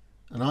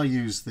 And I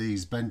use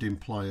these bending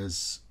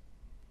pliers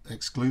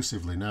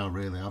exclusively now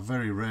really. I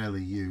very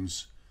rarely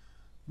use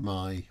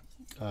my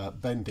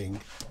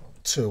bending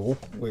tool,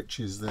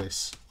 which is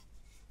this.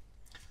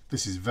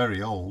 This is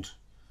very old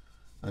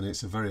and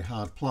it's a very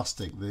hard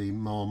plastic. The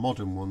more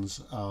modern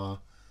ones are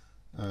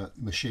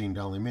machined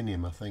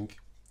aluminium, I think,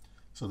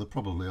 so they're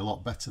probably a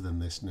lot better than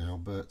this now,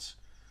 but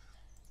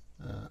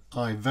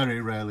I very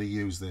rarely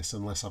use this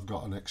unless I've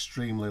got an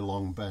extremely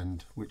long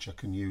bend, which I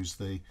can use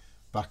the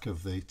back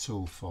of the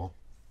tool for.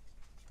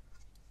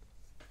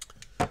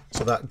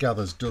 So that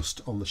gathers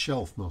dust on the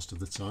shelf most of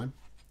the time,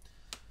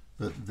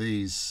 but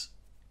these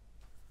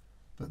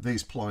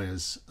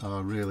pliers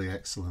are really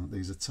excellent.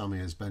 These are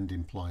Tamiya's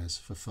bending pliers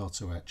for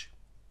photo etch.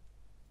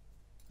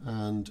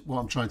 And what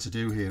I'm trying to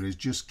do here is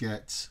just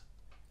get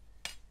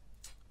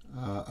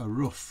a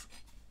rough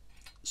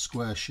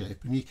square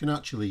shape, and you can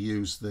actually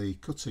use the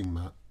cutting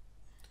mat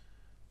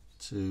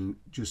to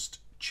just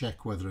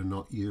check whether or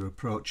not you're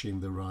approaching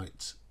the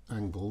right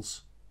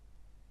angles.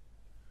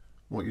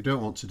 What you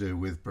don't want to do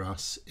with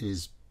brass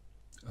is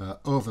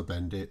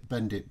overbend it,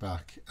 bend it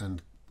back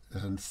and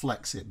and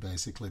flex it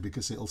basically,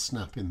 because it'll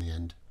snap in the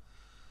end.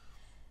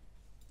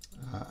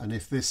 And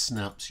if this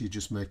snaps, you're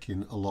just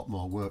making a lot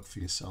more work for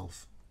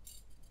yourself.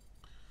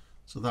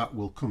 So that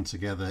will come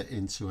together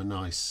into a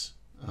nice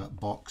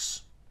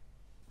box.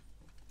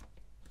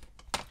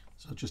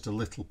 So just a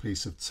little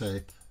piece of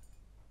tape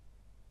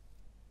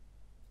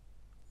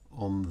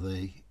on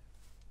the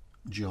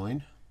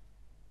join.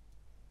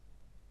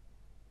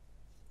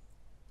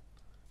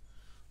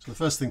 So the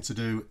first thing to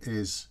do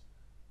is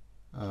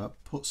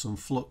put some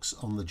flux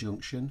on the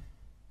junction,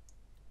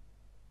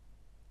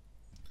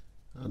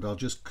 and I'll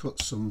just cut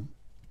some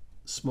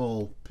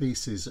small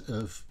pieces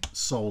of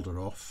solder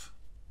off,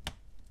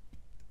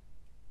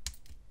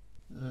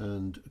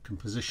 and can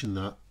position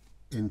that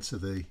into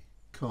the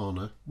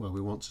corner where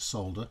we want to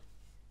solder.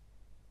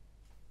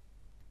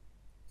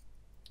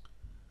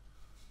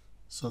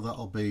 So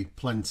that'll be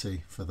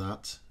plenty for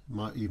that,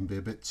 might even be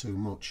a bit too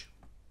much.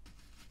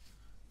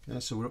 Okay,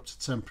 so we're up to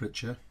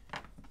temperature.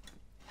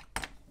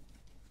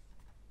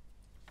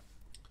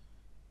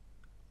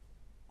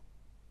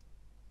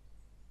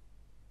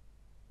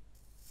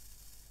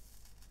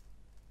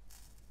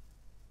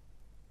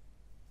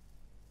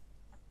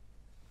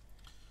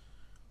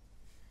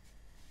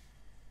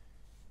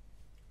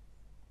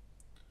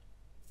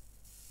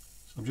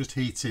 So I'm just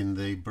heating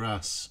the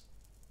brass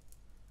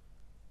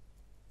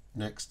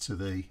next to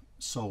the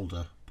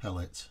solder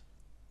pellet.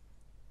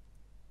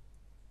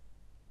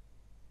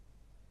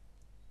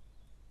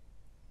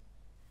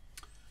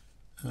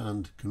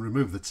 And can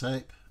remove the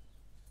tape,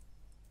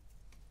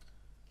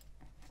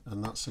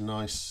 and that's a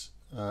nice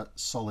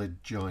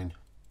solid join.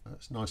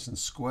 It's nice and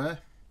square,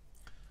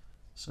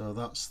 so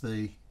that's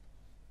the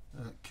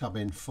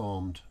cabin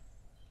formed.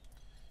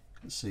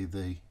 You can see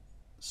the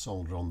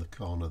solder on the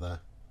corner there.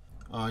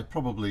 I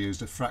probably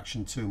used a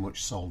fraction too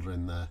much solder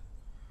in there,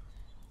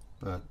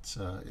 but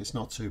it's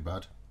not too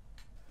bad.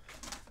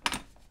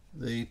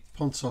 The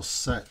Pontos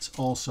set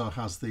also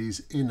has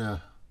these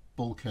inner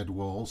bulkhead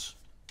walls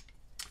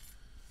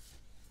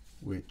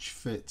which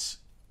fit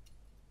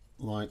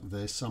like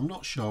this. I'm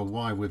not sure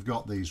why we've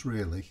got these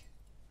really.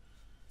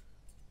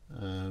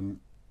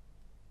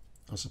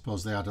 I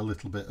suppose they add a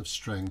little bit of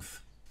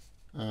strength.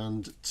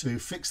 And to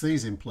fix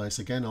these in place,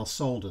 again, I'll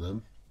solder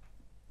them.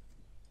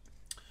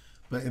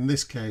 But in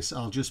this case,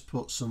 I'll just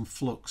put some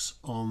flux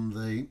on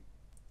the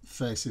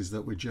faces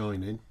that we're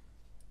joining.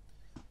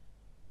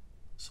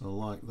 So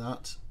like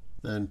that.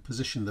 Then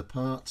position the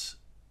part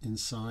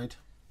inside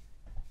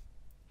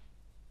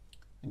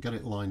and get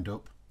it lined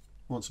up.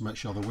 Want to make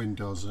sure the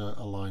windows are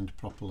aligned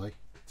properly.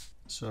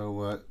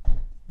 So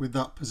with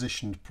that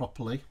positioned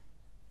properly,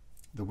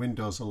 the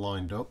windows are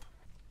lined up.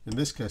 In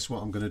this case,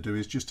 what I'm going to do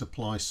is just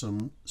apply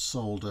some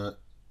solder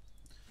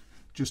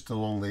just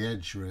along the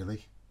edge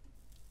really,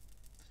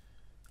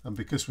 and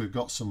because we've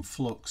got some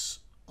flux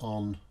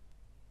on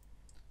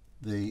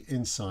the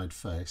inside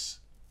face,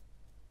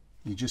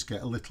 you just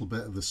get a little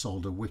bit of the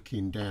solder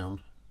wicking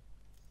down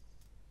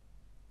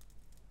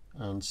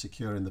and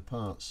securing the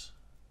parts.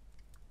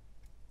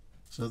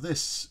 So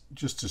this,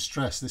 just to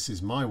stress, this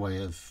is my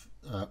way of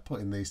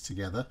putting these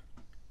together,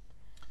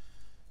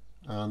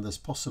 and there's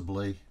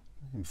possibly,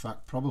 in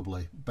fact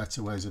probably,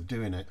 better ways of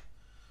doing it,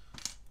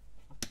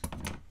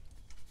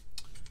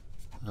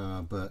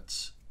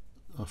 but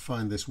I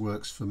find this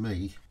works for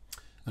me,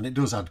 and it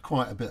does add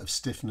quite a bit of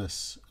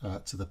stiffness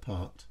to the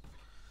part.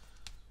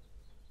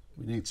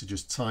 We need to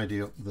just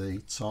tidy up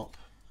the top,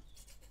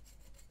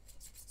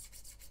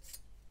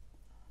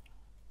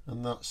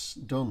 and that's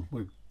done.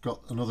 We've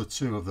got another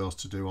two of those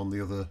to do on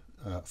the other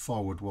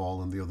forward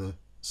wall and the other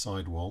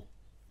side wall.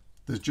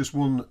 There's just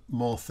one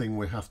more thing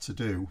we have to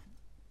do,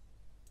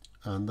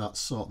 and that's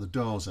sort the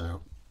doors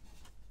out.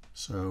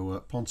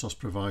 So Pontos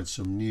provides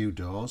some new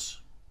doors,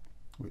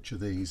 which are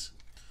these,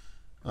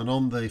 and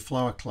on the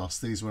Flower Class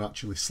these were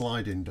actually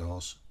sliding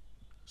doors,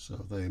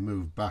 so they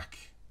move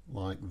back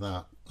like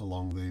that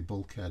along the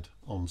bulkhead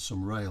on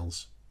some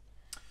rails,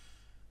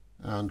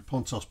 and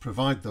Pontos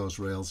provide those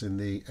rails in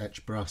the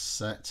etched brass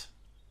set.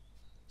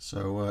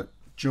 So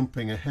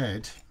jumping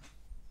ahead,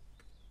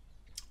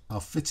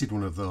 I've fitted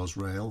one of those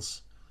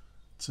rails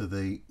to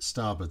the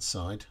starboard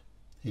side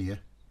here.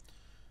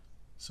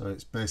 So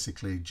it's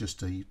basically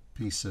just a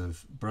piece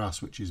of brass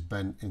which is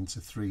bent into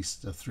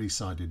a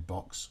three-sided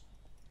box,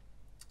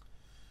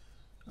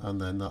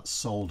 and then that's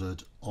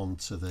soldered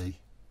onto the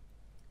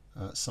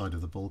side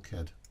of the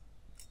bulkhead.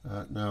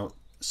 Now,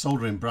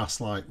 soldering brass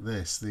like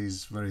this,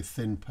 these very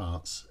thin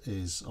parts,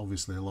 is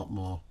obviously a lot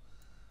more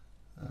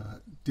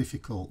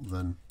difficult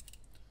than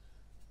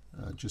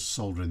just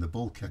soldering the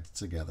bulkhead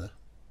together.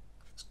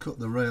 Let's cut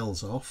the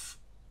rails off.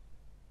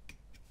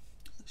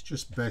 It's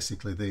just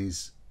basically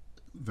these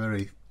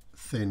very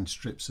thin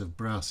strips of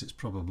brass. It's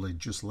probably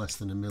just less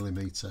than 1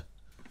 millimeter.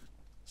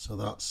 So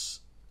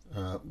that's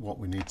what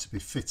we need to be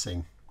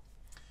fitting.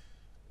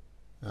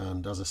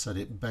 And as I said,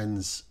 it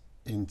bends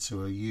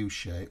into a U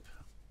shape.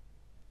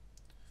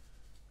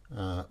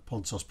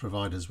 Pontos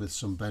provide us with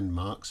some bend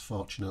marks,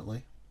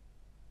 fortunately.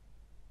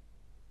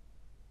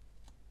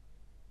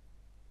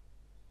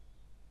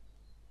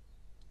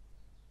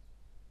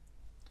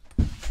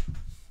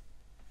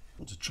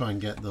 to try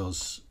and get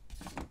those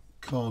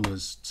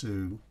corners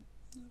to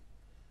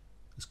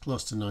as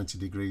close to 90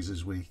 degrees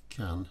as we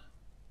can,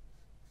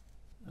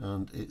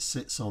 and it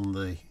sits on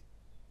the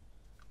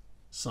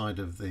side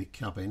of the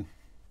cabin.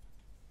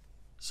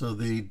 So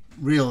the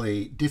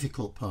really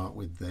difficult part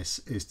with this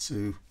is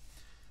to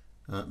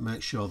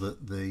make sure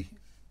that the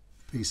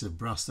piece of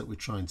brass that we're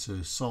trying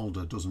to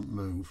solder doesn't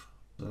move.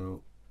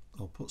 So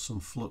I'll put some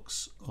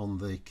flux on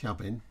the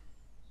cabin.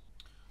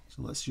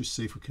 So let's just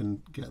see if we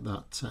can get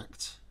that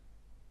tacked.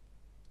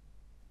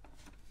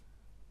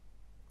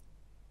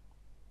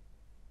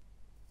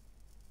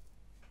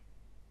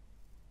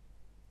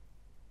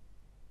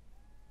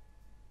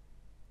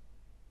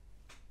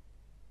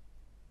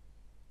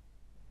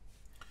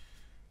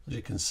 As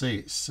you can see,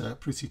 it's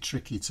pretty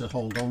tricky to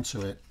hold on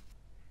to it.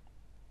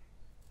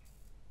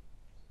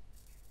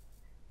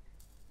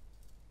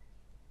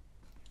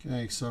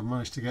 Okay, so I've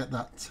managed to get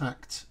that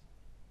tacked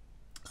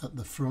at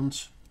the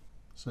front,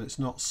 so it's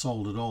not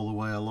soldered all the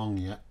way along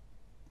yet.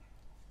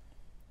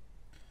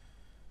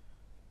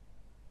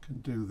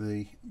 Can do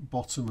the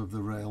bottom of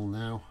the rail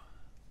now.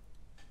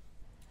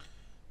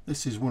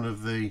 This is one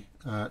of the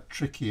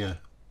trickier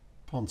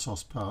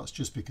Pontos parts,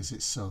 just because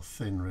it's so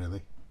thin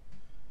really.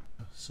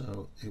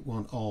 So it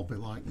won't all be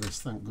like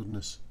this, thank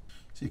goodness.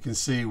 So you can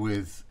see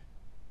with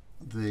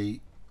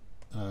the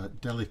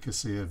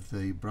delicacy of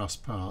the brass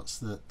parts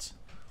that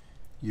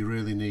you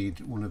really need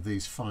one of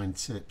these fine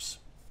tips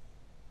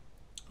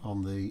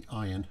on the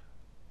iron.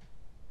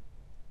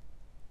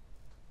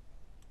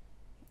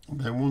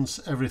 And then once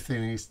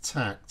everything is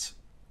tacked,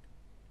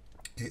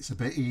 it's a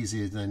bit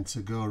easier then to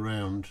go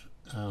around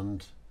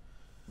and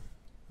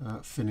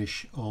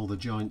finish all the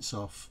joints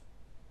off.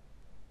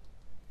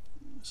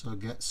 So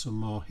get some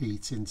more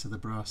heat into the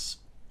brass.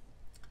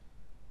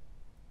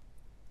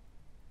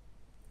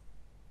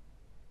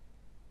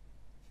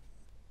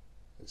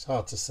 It's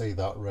hard to see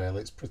that rail,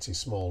 it's pretty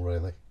small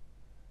really,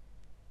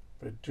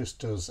 but it just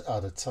does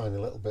add a tiny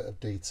little bit of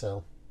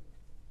detail.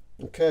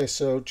 Okay,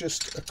 so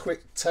just a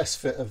quick test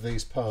fit of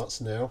these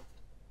parts now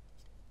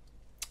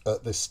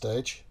at this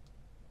stage.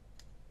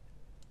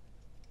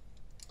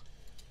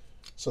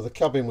 So the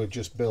cabin we've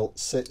just built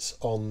sits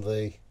on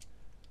the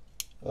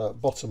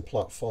bottom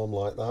platform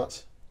like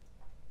that,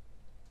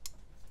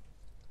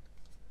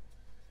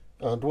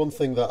 and one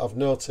thing that I've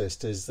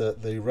noticed is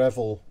that the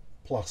Revell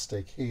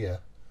plastic here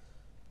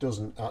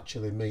doesn't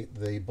actually meet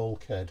the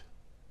bulkhead,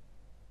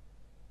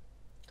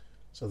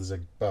 so there's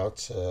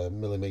about a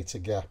millimetre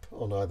gap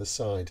on either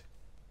side.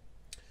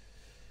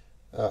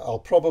 I'll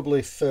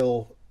probably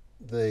fill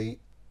the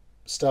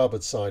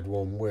starboard side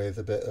one with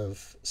a bit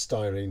of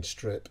styrene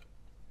strip,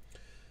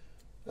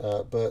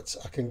 but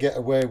I can get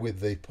away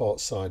with the port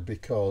side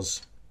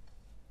because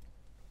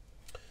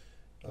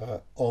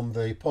on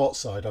the port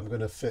side I'm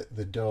going to fit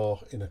the door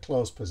in a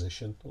closed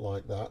position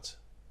like that,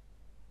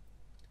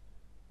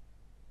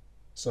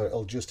 so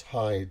it'll just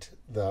hide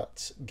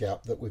that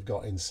gap that we've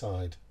got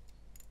inside.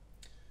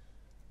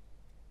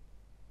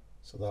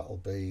 So that'll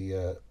be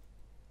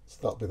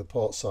the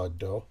port side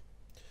door.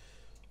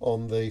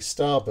 On the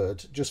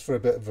starboard, just for a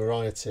bit of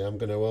variety, I'm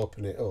going to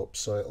open it up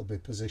so it'll be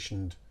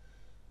positioned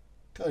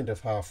kind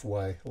of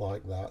halfway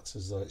like that,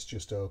 as though it's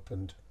just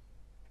opened,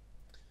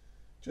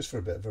 just for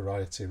a bit of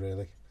variety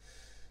really.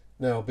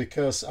 Now,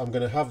 because I'm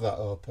going to have that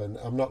open,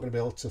 I'm not going to be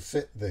able to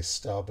fit this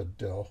starboard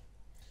door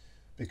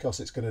because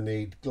it's going to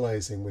need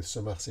glazing with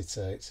some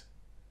acetate,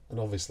 and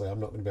obviously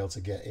I'm not going to be able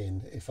to get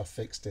in if I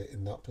fixed it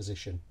in that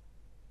position.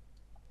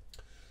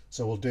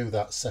 So we'll do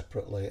that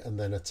separately and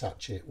then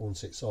attach it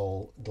once it's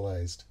all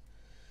glazed.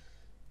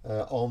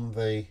 On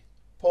the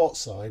port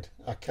side,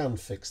 I can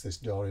fix this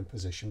door in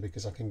position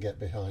because I can get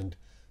behind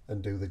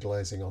and do the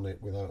glazing on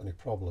it without any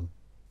problem.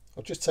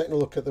 I've just taken a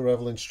look at the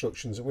Revell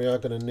instructions, and we are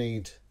going to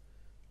need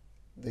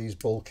these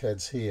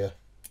bulkheads here.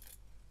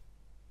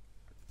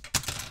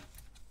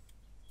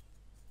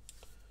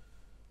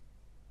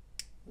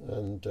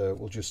 And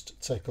we'll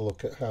just take a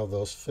look at how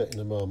those fit in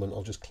a moment.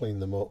 I'll just clean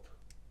them up.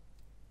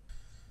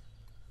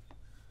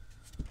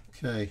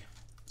 Okay,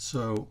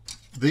 so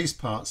these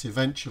parts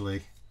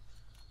eventually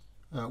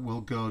will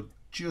go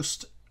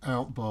just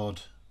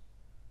outboard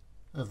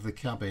of the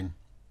cabin,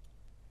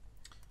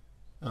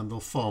 and they'll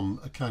form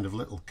a kind of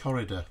little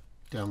corridor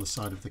down the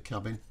side of the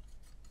cabin.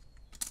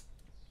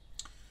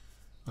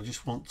 I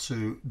just want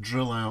to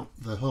drill out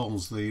the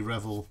holes. The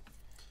Revell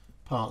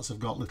parts have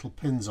got little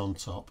pins on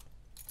top,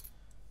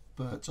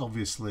 but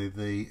obviously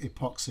the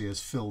epoxy has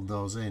filled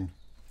those in.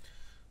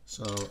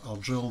 So I'll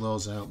drill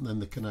those out and then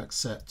they can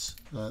accept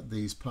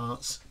these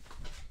parts.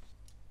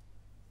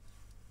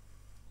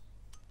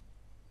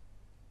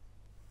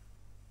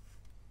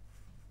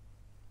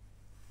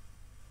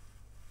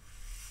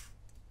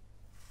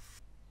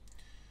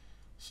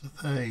 So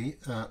they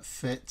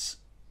fit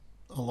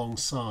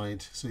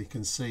alongside, so you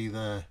can see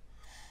there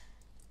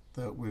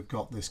that we've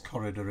got this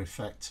corridor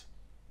effect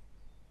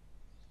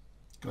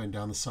going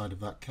down the side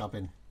of that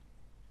cabin.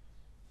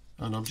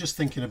 And I'm just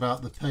thinking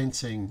about the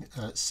painting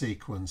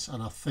sequence,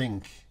 and I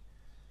think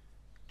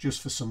just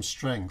for some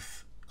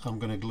strength I'm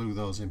going to glue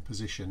those in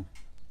position.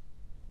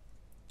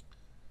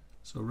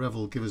 So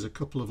Revell give us a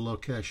couple of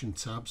location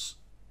tabs.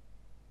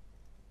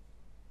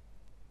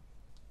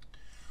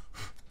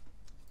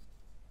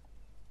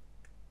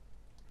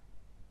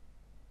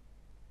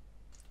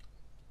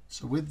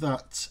 So with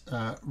that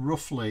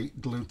roughly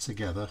glued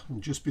together,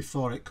 and just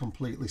before it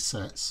completely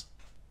sets,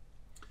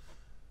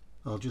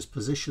 I'll just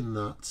position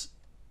that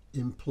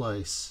in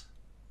place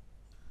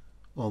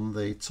on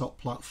the top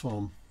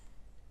platform,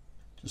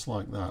 just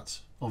like that.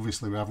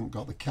 Obviously we haven't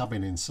got the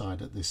cabin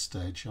inside at this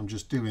stage. I'm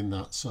just doing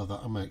that so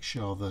that I make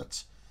sure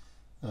that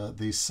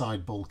these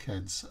side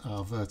bulkheads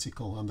are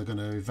vertical, and they're going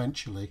to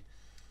eventually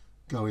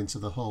go into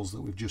the holes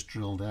that we've just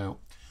drilled out,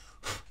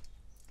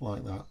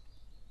 like that.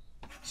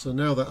 So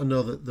now that I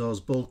know that those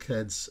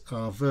bulkheads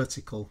are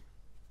vertical,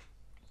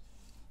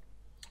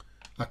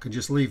 I can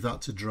just leave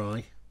that to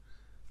dry,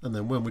 and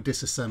then when we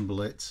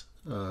disassemble it,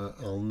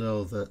 I'll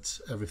know that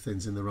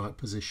everything's in the right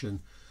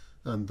position,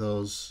 and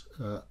those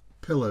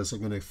pillars are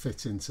going to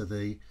fit into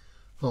the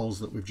holes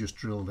that we've just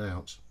drilled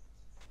out.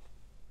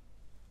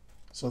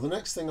 So the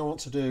next thing I want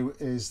to do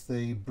is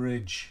the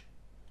bridge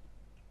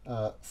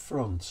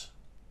front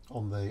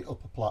on the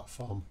upper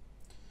platform.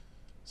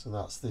 So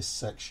that's this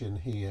section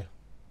here,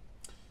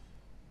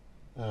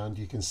 and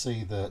you can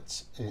see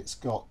that it's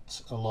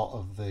got a lot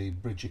of the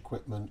bridge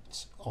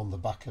equipment on the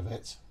back of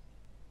it.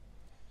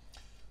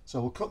 So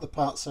we'll cut the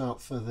parts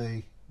out for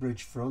the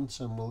bridge front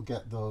and we'll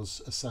get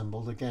those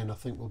assembled. Again, I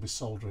think we'll be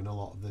soldering a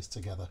lot of this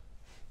together.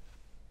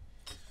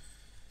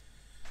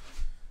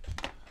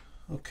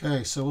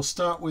 Okay, so we'll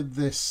start with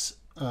this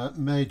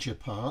major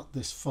part.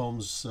 This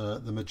forms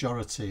the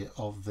majority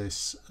of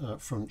this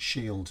front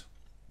shield,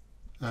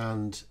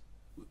 and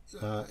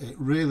it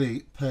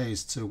really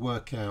pays to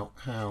work out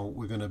how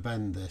we're going to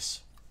bend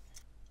this,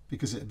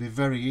 because it'd be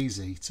very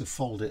easy to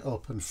fold it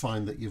up and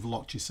find that you've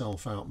locked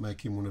yourself out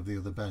making one of the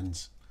other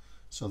bends.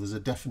 So there's a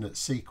definite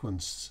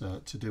sequence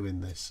to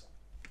doing this.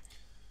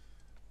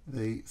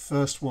 The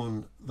first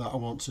one that I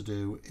want to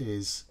do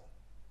is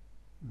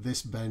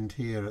this bend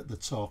here at the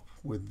top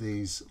with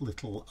these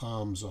little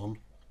arms on.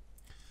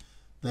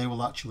 They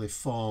will actually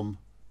form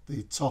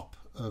the top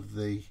of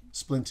the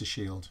splinter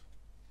shield.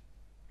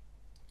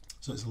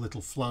 So it's a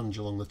little flange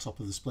along the top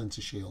of the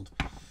splinter shield.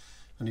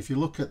 And if you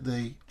look at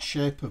the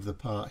shape of the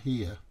part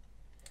here,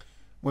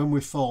 when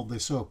we fold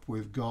this up,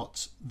 we've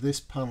got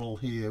this panel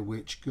here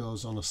which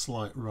goes on a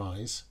slight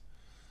rise,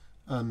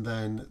 and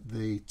then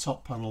the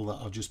top panel that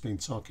I've just been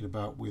talking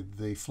about with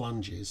the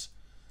flanges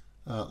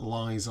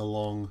lies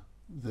along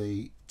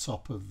the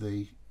top of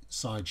the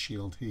side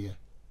shield here.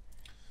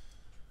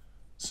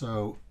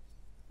 So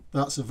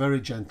that's a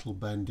very gentle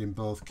bend in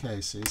both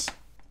cases,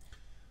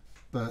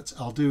 but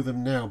I'll do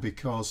them now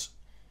because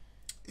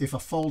if I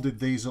folded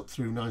these up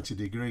through 90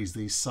 degrees,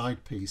 these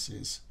side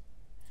pieces,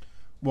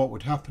 what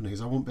would happen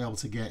is I wouldn't be able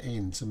to get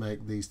in to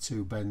make these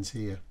two bends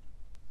here.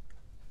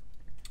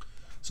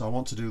 So I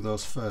want to do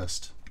those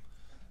first.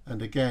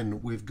 And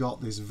again, we've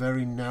got this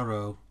very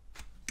narrow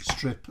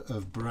strip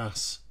of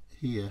brass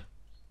here.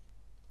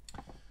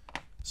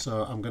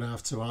 So I'm going to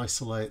have to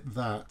isolate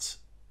that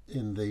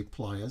in the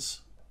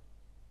pliers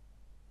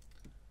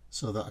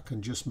so that I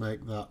can just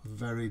make that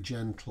very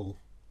gentle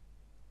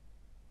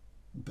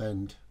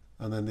bend.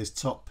 And then this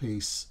top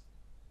piece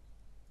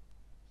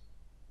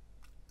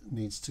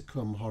needs to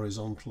come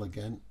horizontal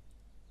again.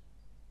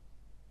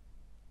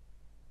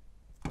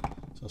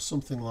 So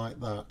something like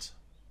that.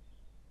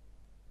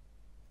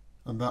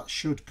 And that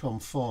should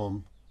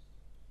conform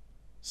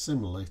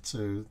similarly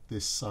to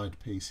this side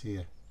piece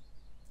here,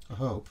 I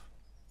hope.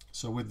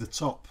 So with the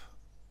top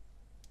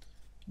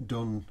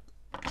done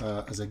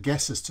as a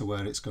guess as to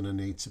where it's going to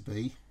need to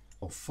be,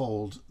 I'll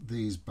fold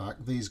these back.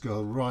 These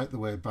go right the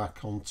way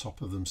back on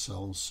top of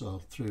themselves,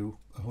 so through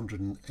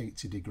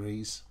 180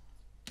 degrees.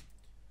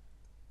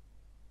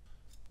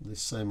 The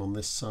same on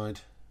this side.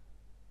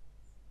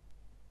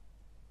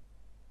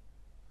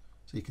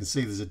 So you can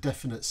see there's a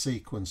definite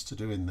sequence to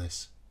doing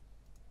this.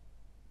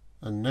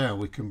 And now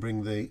we can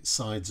bring the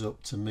sides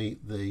up to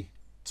meet the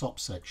top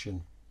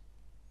section.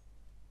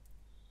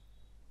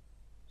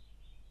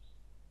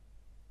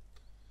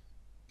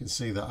 You can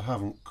see that I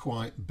haven't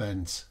quite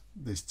bent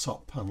this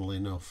top panel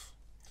enough,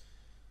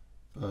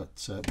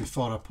 but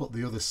before I put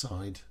the other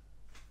side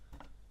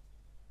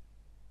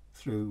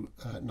through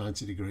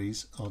 90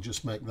 degrees, I'll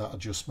just make that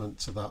adjustment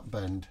to that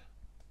bend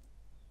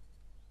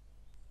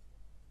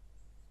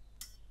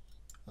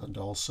and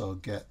also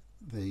get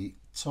the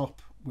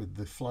top with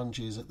the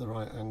flanges at the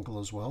right angle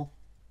as well.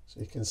 So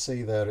you can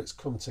see there it's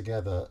come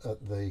together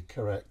at the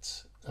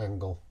correct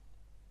angle.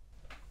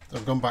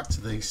 I've gone back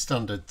to the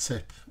standard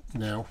tip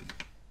now.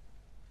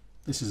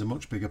 This is a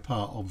much bigger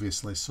part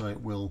obviously, so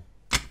it will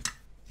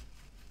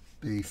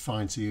be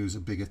fine to use a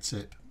bigger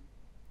tip.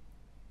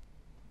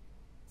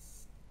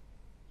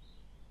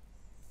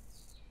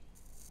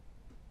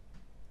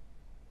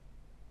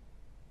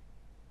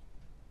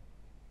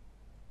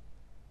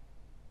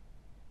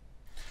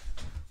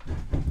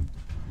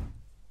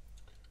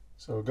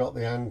 So we've got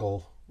the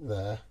angle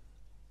there,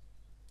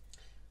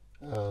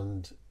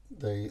 and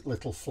the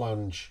little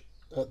flange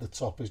at the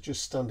top is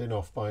just standing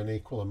off by an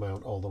equal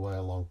amount all the way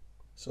along.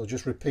 So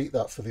just repeat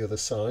that for the other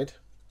side.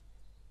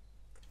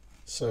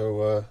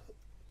 So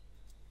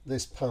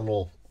this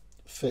panel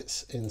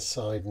fits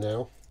inside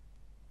now.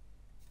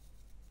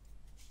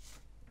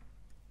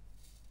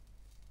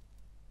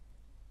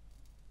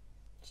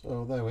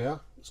 So there we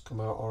are, it's come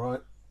out alright.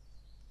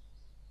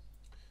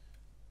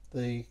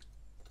 The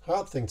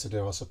hard thing to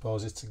do, I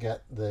suppose, is to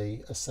get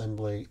the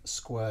assembly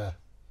square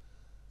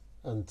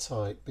and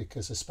tight,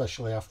 because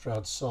especially after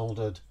I'd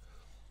soldered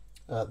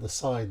the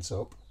sides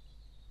up,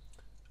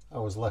 I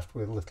was left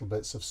with little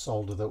bits of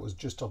solder that was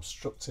just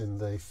obstructing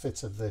the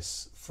fit of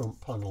this front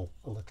panel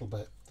a little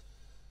bit.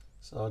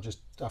 So just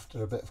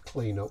after a bit of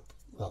clean up,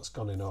 that's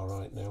gone in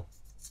alright now.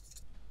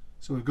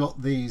 So we've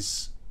got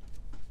these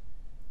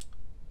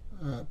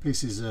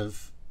pieces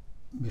of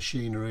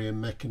machinery and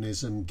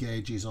mechanism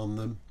gauges on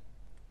them,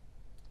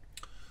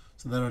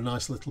 so they're a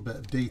nice little bit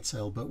of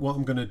detail, but what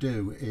I'm going to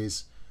do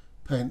is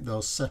paint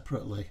those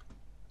separately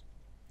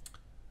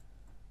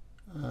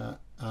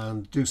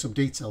and do some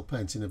detail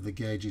painting of the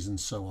gauges and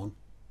so on,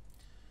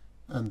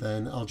 and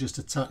then I'll just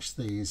attach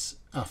these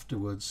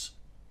afterwards.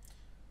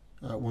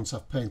 Once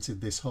I've painted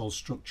this whole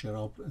structure,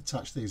 I'll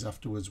attach these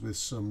afterwards with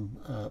some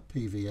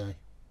PVA,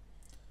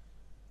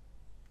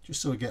 just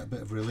so we get a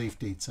bit of relief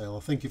detail. I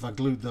think if I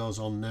glued those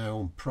on now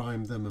and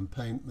primed them and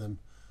paint them,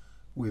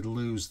 we'd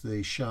lose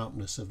the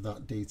sharpness of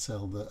that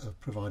detail that I've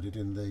provided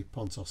in the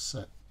Pontos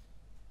set.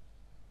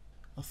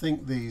 I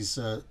think these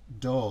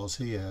doors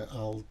here,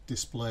 I'll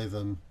display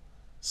them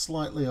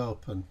slightly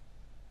open,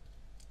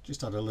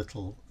 just add a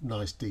little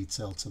nice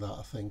detail to that.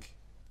 I think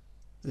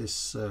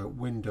this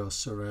window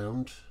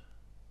surround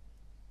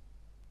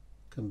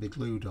can be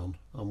glued on.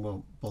 I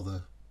won't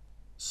bother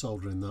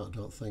soldering that, I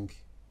don't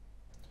think.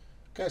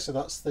 Okay, so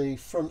that's the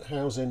front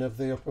housing of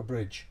the upper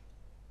bridge.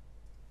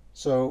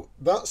 So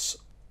that's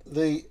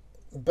the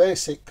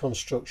basic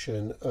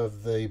construction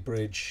of the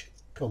bridge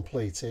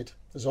completed.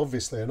 There's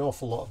obviously an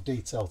awful lot of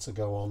detail to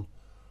go on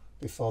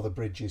before the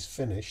bridge is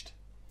finished.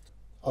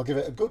 I'll give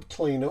it a good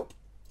clean up,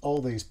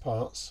 all these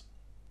parts,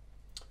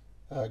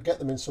 get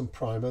them in some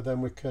primer,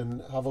 then we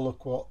can have a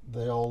look what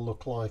they all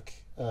look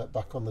like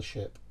back on the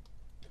ship.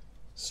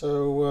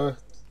 So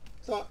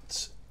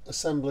that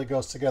assembly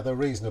goes together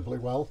reasonably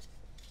well.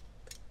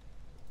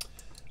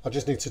 I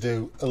just need to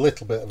do a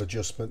little bit of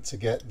adjustment to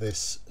get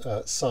this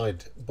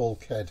side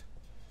bulkhead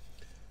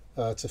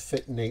to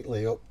fit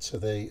neatly up to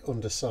the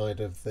underside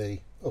of the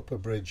upper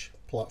bridge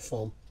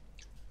platform,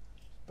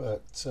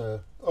 but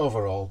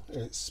overall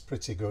it's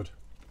pretty good.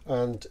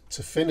 And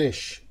to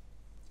finish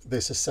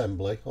this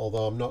assembly,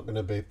 although I'm not going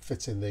to be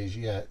fitting these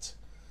yet,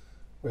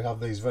 we have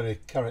these very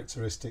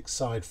characteristic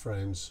side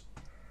frames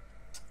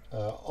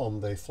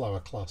on the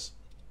Flower Class,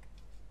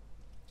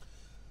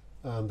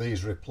 and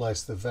these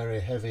replace the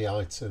very heavy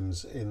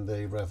items in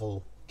the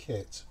Revell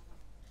kit.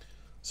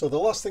 So the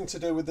last thing to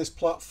do with this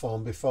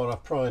platform before I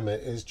prime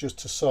it is just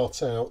to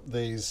sort out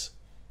these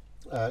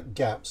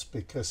gaps,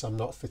 because I'm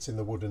not fitting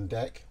the wooden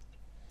deck,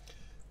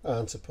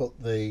 and to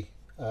put the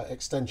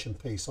extension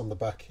piece on the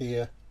back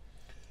here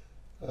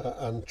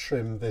and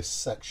trim this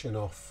section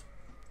off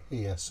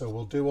here. So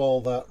we'll do all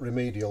that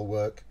remedial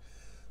work,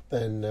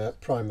 then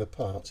prime the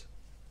part.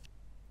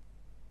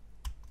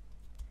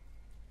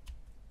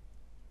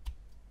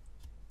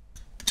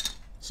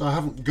 So I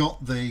haven't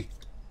got the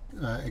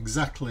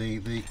exactly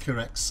the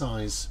correct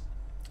size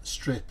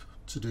strip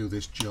to do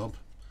this job,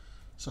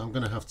 so I'm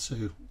going to have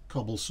to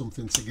cobble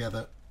something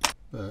together,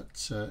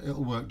 but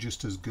it'll work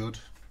just as good.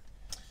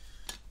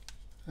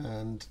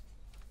 And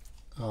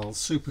I'll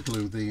super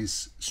glue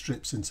these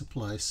strips into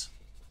place.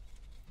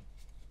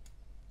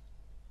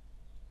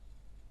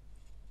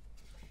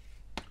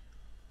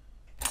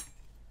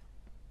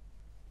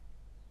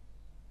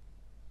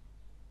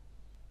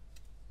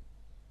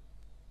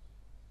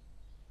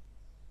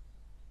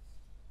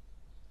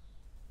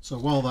 So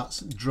while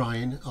that's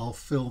drying, I'll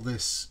fill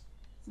this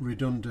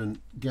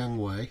redundant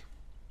gangway.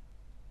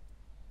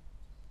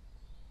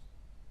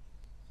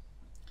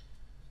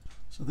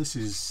 So this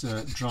is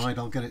dried.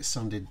 I'll get it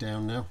sanded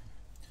down now.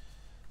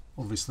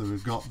 Obviously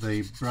we've got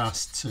the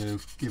brass to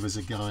give us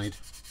a guide,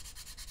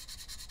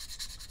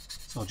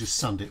 so I'll just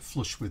sand it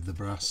flush with the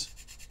brass.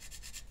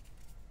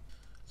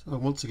 So I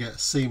want to get a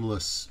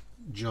seamless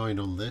join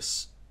on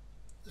this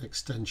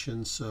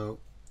extension, so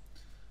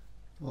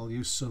I'll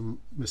use some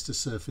Mr.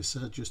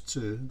 Surfacer just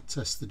to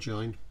test the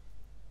join.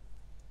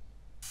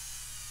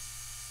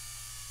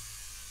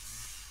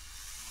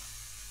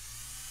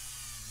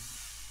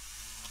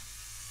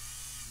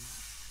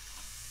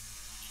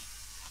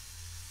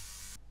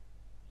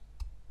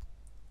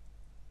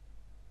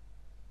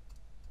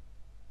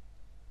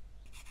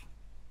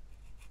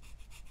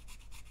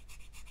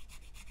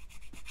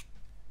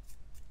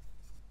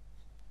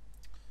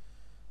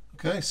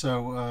 Okay,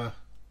 so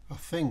I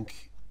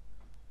think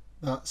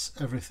that's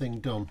everything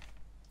done.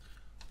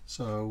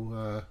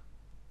 So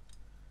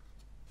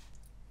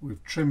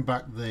we've trimmed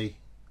back the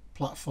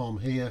platform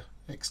here,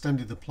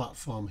 extended the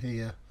platform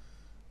here,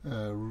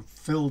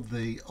 filled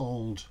the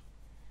old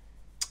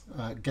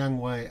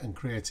gangway and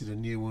created a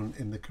new one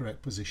in the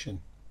correct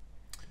position.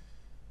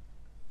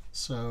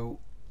 So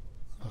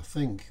I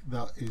think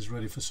that is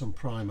ready for some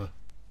primer.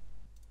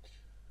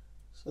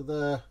 So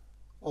they're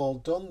all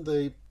done,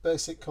 the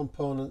basic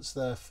components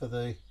there for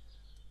the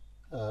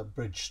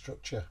bridge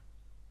structure.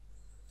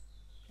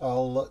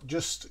 I'll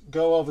just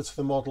go over to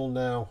the model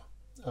now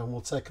and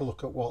we'll take a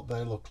look at what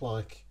they look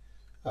like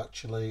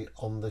actually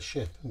on the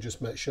ship and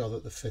just make sure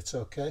that they fit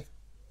okay.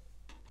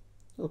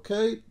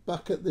 Okay,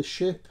 back at the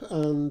ship,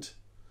 and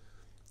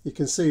you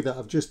can see that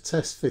I've just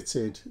test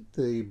fitted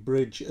the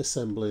bridge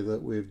assembly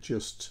that we've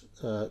just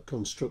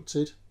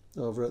constructed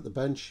over at the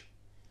bench.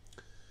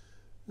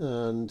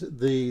 And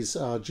these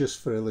are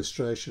just for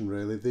illustration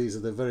really. These are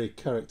the very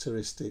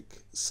characteristic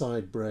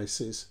side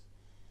braces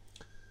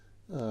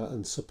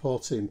and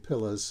supporting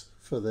pillars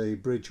for the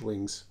bridge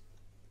wings,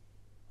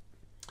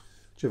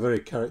 which are very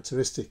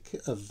characteristic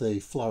of the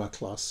Flower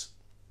Class.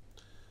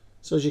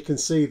 So as you can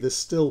see, there's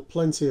still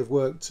plenty of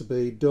work to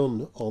be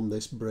done on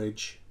this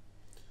bridge.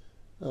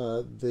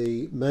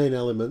 The main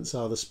elements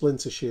are the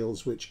splinter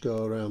shields which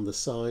go around the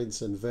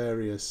sides and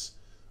various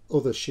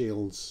other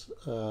shields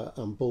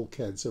and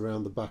bulkheads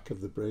around the back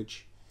of the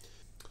bridge.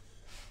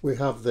 We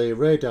have the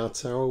radar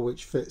tower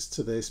which fits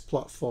to this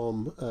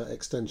platform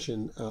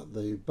extension at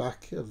the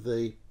back of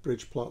the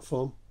bridge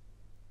platform.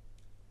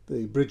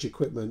 The bridge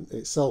equipment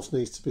itself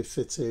needs to be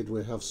fitted.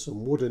 We have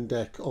some wooden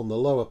deck on the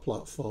lower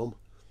platform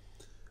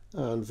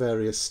and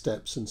various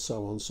steps and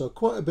so on, so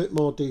quite a bit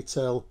more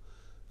detail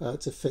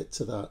to fit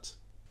to that.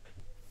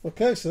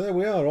 Okay, so there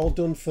we are, all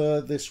done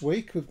for this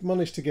week. We've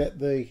managed to get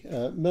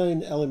the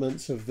main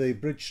elements of the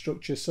bridge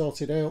structure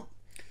sorted out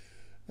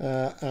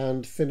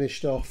and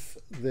finished off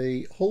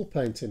the hull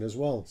painting as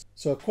well.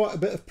 So quite a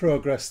bit of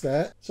progress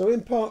there. So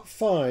in part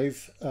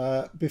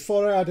 5,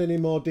 before I add any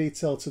more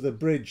detail to the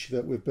bridge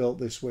that we've built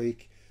this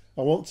week,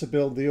 I want to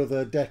build the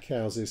other deck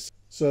houses.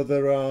 So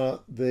there are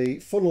the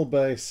funnel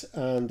base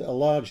and a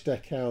large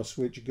deck house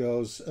which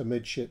goes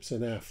amidships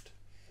and aft.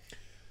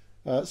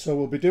 So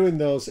we'll be doing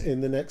those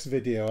in the next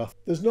video.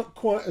 There's not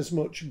quite as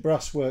much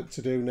brass work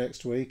to do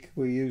next week.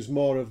 We use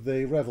more of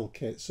the Revell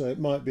kit, so it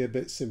might be a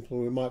bit simpler.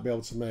 We might be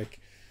able to make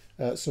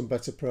some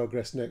better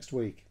progress next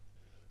week.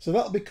 So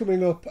that'll be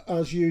coming up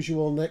as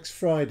usual next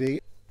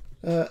Friday.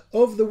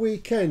 Over the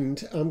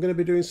weekend I'm going to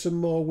be doing some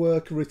more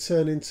work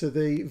returning to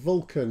the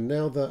Vulcan.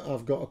 Now that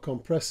I've got a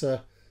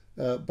compressor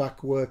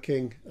back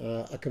working,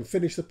 I can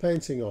finish the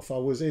painting off. I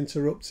was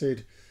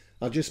interrupted.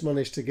 I just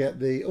managed to get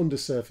the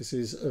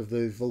undersurfaces of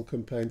the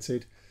Vulcan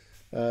painted,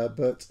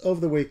 but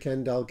over the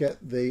weekend I'll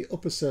get the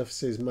upper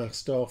surfaces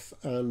masked off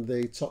and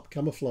the top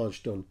camouflage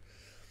done,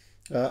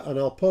 and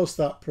I'll post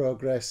that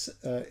progress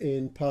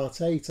in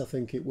part 8, I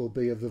think it will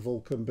be, of the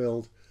Vulcan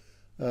build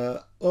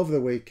over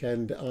the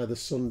weekend, either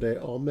Sunday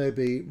or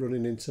maybe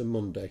running into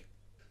Monday.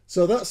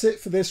 So that's it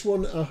for this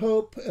one. I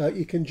hope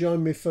you can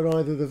join me for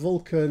either the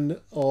Vulcan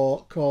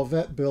or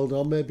Corvette build,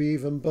 or maybe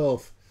even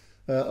both,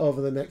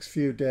 over the next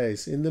few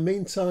days. In the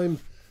meantime,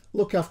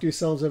 look after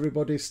yourselves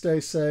everybody, stay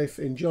safe,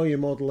 enjoy your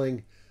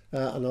modelling,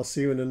 and I'll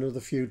see you in another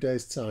few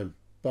days' time.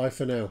 Bye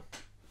for now.